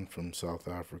has gone from South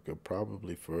Africa,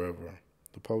 probably forever.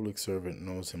 The public servant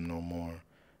knows him no more.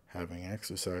 Having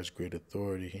exercised great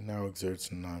authority, he now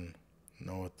exerts no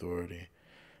authority.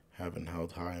 Having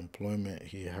held high employment,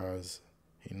 he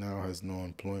now has no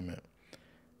employment.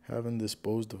 Having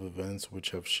disposed of events which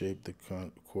have shaped the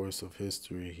course of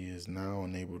history, he is now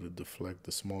unable to deflect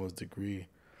the smallest degree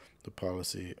the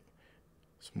policy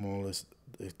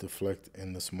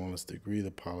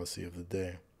of the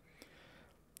day.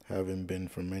 Having been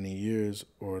for many years,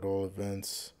 or at all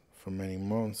events for many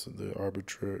months, the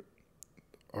arbiter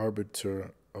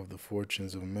of the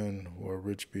fortunes of men who are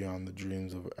rich beyond the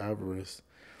dreams of avarice,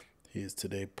 he is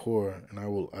today poor, and I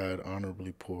will add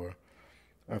honorably poor.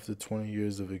 After 20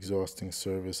 years of exhausting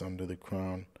service under the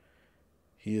crown,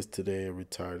 he is today a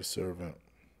retired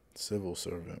civil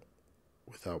servant,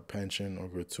 without pension or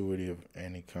gratuity of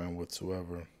any kind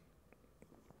whatsoever."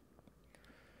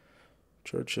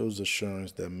 Churchill's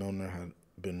assurance that Milner had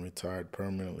been retired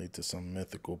permanently to some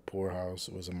mythical poorhouse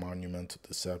was a monumental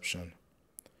deception.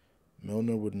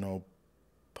 Milner would know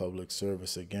public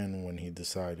service again when he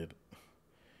decided.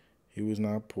 He was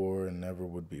not poor and never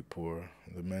would be poor.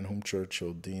 The men whom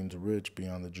Churchill deemed rich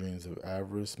beyond the dreams of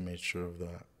avarice made sure of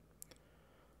that.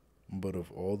 But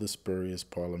of all the spurious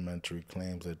parliamentary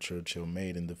claims that Churchill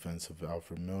made in defense of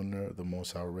Alfred Milner, the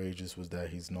most outrageous was that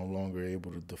he's no longer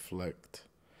able to deflect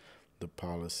the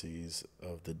policies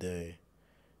of the day.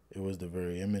 It was the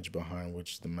very image behind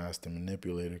which the master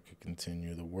manipulator could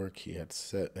continue the work he had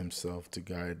set himself to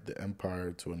guide the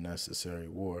empire to a necessary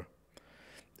war.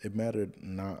 It mattered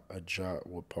not a jot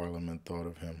what Parliament thought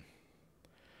of him.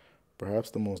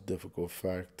 Perhaps the most difficult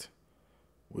fact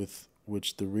with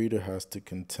which the reader has to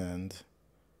contend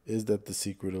is that the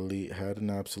secret elite had an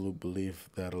absolute belief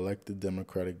that elected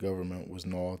democratic government was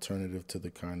no alternative to the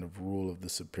kind of rule of the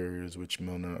superiors which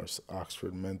Milner's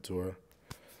Oxford mentor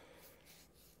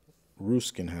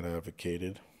Ruskin had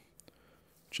advocated.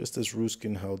 Just as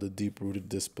Ruskin held a deep-rooted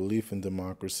disbelief in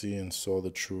democracy and saw the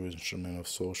true instrument of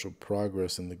social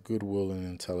progress in the goodwill and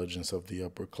intelligence of the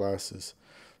upper classes,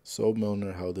 so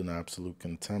Milner held an absolute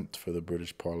contempt for the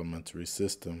British parliamentary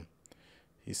system.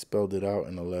 He spelled it out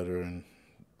in a letter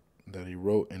that he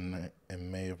wrote in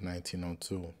May of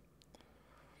 1902.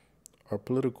 "Our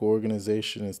political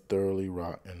organization is thoroughly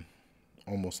rotten,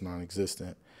 almost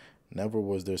non-existent. Never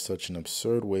was there such an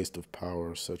absurd waste of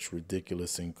power, such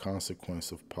ridiculous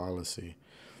inconsequence of policy,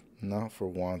 not for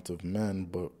want of men,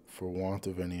 but for want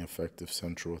of any effective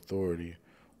central authority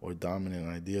or dominant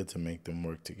idea to make them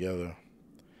work together."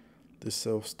 This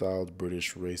self-styled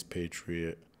British race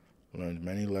patriot learned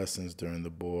many lessons during the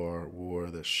Boer War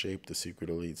that shaped the secret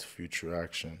elite's future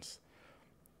actions.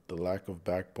 The lack of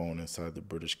backbone inside the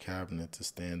British cabinet to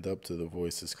stand up to the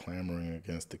voices clamoring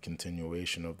against the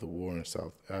continuation of the war in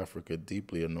South Africa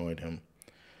deeply annoyed him.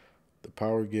 The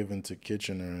power given to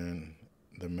Kitchener and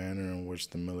the manner in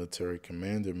which the military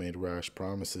commander made rash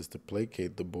promises to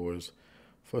placate the Boers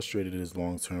frustrated his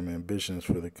long-term ambitions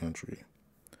for the country.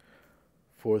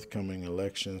 Forthcoming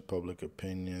elections, public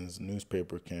opinions,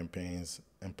 newspaper campaigns,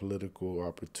 and political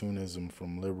opportunism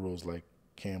from liberals like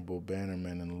Campbell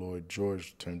Bannerman and Lloyd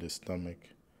George turned his stomach.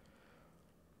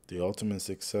 The ultimate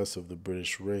success of the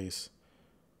British race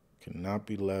could not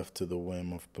be left to the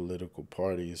whim of political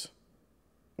parties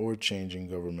or changing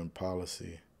government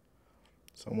policy.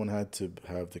 Someone had to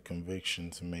have the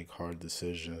conviction to make hard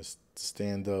decisions, to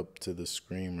stand up to the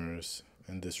screamers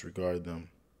and disregard them.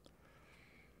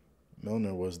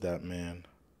 Milner was that man,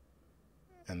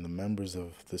 and the members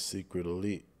of the secret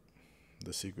elite,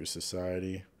 the secret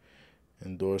society,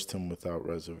 endorsed him without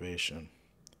reservation.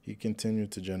 He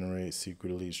continued to generate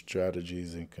secret elite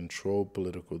strategies and control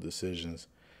political decisions,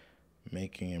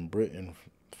 making in Britain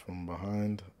from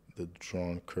behind the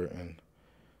drawn curtain.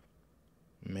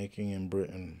 Making in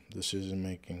Britain decision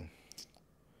making.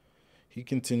 He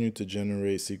continued to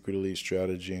generate secret elite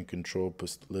strategy and control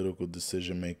political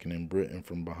decision making in Britain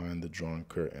from behind the drawn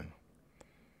curtain.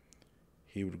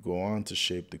 He would go on to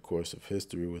shape the course of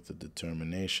history with a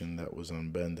determination that was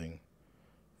unbending,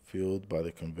 fueled by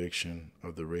the conviction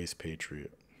of the race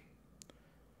patriot.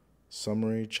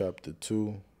 Summary Chapter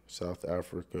 2, South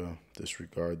Africa,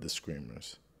 Disregard the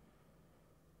Screamers.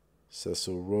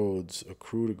 Cecil Rhodes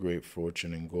accrued a great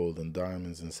fortune in gold and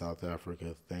diamonds in South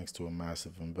Africa thanks to a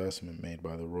massive investment made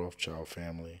by the Rothschild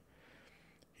family.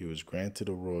 He was granted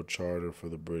a royal charter for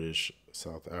the British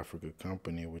South Africa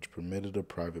Company, which permitted a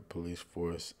private police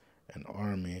force and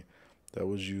army that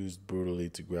was used brutally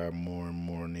to grab more and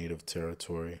more native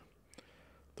territory.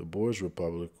 The Boers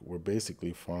Republic were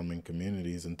basically farming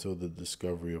communities until the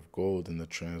discovery of gold in the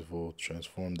Transvaal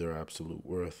transformed their absolute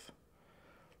worth.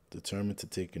 Determined to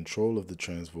take control of the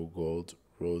Transvaal gold,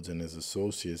 Rhodes and his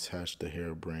associates hatched a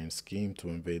harebrained scheme to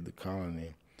invade the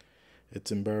colony.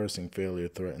 Its embarrassing failure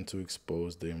threatened to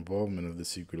expose the involvement of the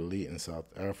secret elite in South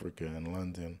Africa and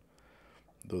London.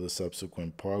 Though the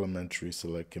subsequent Parliamentary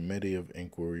Select Committee of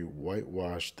Inquiry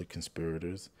whitewashed the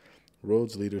conspirators,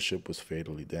 Rhodes' leadership was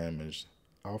fatally damaged.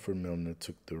 Alfred Milner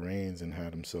took the reins and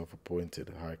had himself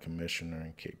appointed High Commissioner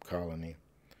in Cape Colony.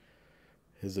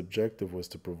 His objective was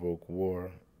to provoke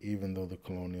war, even though the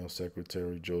Colonial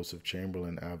Secretary Joseph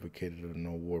Chamberlain advocated a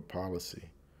no-war policy.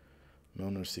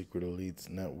 Milner's secret elites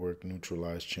network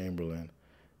neutralized Chamberlain,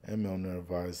 and Milner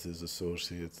advised his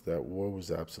associates that war was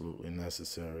absolutely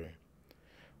necessary.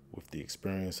 With the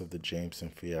experience of the Jameson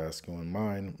fiasco in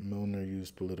mind, Milner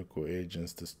used political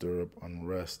agents to stir up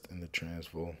unrest in the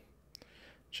Transvaal.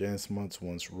 Jan Smuts,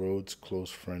 once Rhodes' close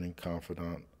friend and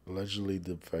confidant, allegedly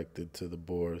defected to the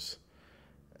Boers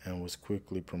and was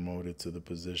quickly promoted to the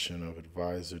position of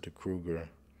advisor to Kruger.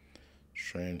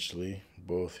 Strangely,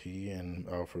 both he and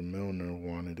Alfred Milner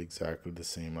wanted exactly the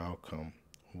same outcome: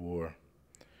 war.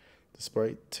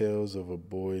 Despite tales of a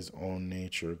boy's own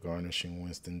nature garnishing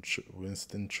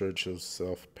Winston Churchill's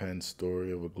self-penned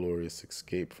story of a glorious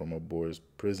escape from a Boers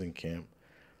prison camp,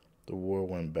 the war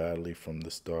went badly from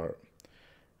the start,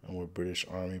 and with British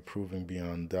Army proving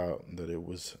beyond doubt that it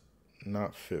was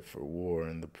not fit for war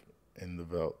in the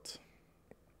veldt.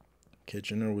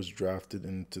 Kitchener was drafted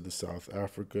into South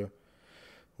Africa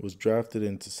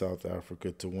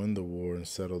to win the war and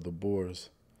settle the Boers.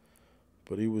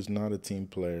 But he was not a team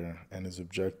player, and his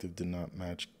objective did not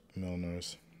match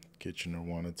Milner's. Kitchener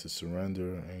wanted to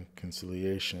surrender and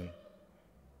conciliation.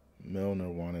 Milner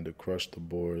wanted to crush the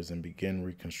Boers and begin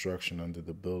reconstruction under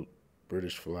the built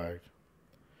British flag.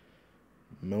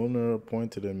 Milner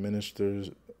appointed administrators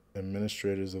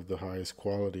of the highest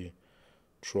quality,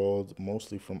 trawled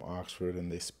mostly from Oxford,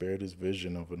 and they spared his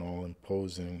vision of an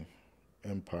all-imposing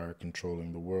empire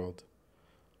controlling the world.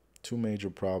 Two major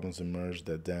problems emerged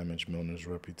that damaged Milner's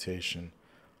reputation.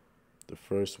 The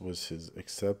first was his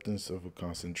acceptance of a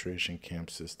concentration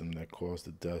camp system that caused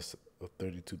the deaths of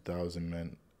 32,000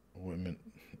 men, women,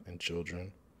 and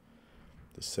children.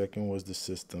 The second was the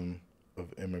system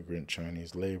of immigrant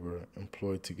Chinese labor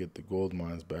employed to get the gold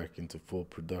mines back into full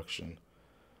production.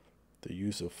 The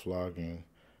use of flogging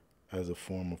as a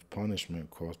form of punishment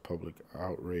caused public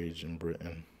outrage in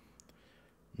Britain.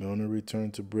 Milner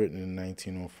returned to Britain in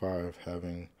 1905,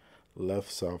 having left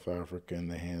South Africa in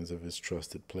the hands of his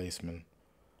trusted placeman.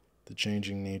 The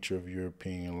changing nature of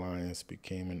European alliance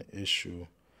became an issue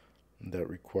that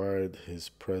required his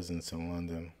presence in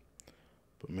London,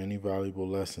 but many valuable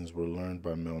lessons were learned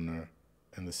by Milner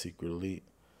and the secret elite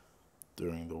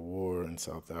during the war in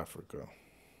South Africa.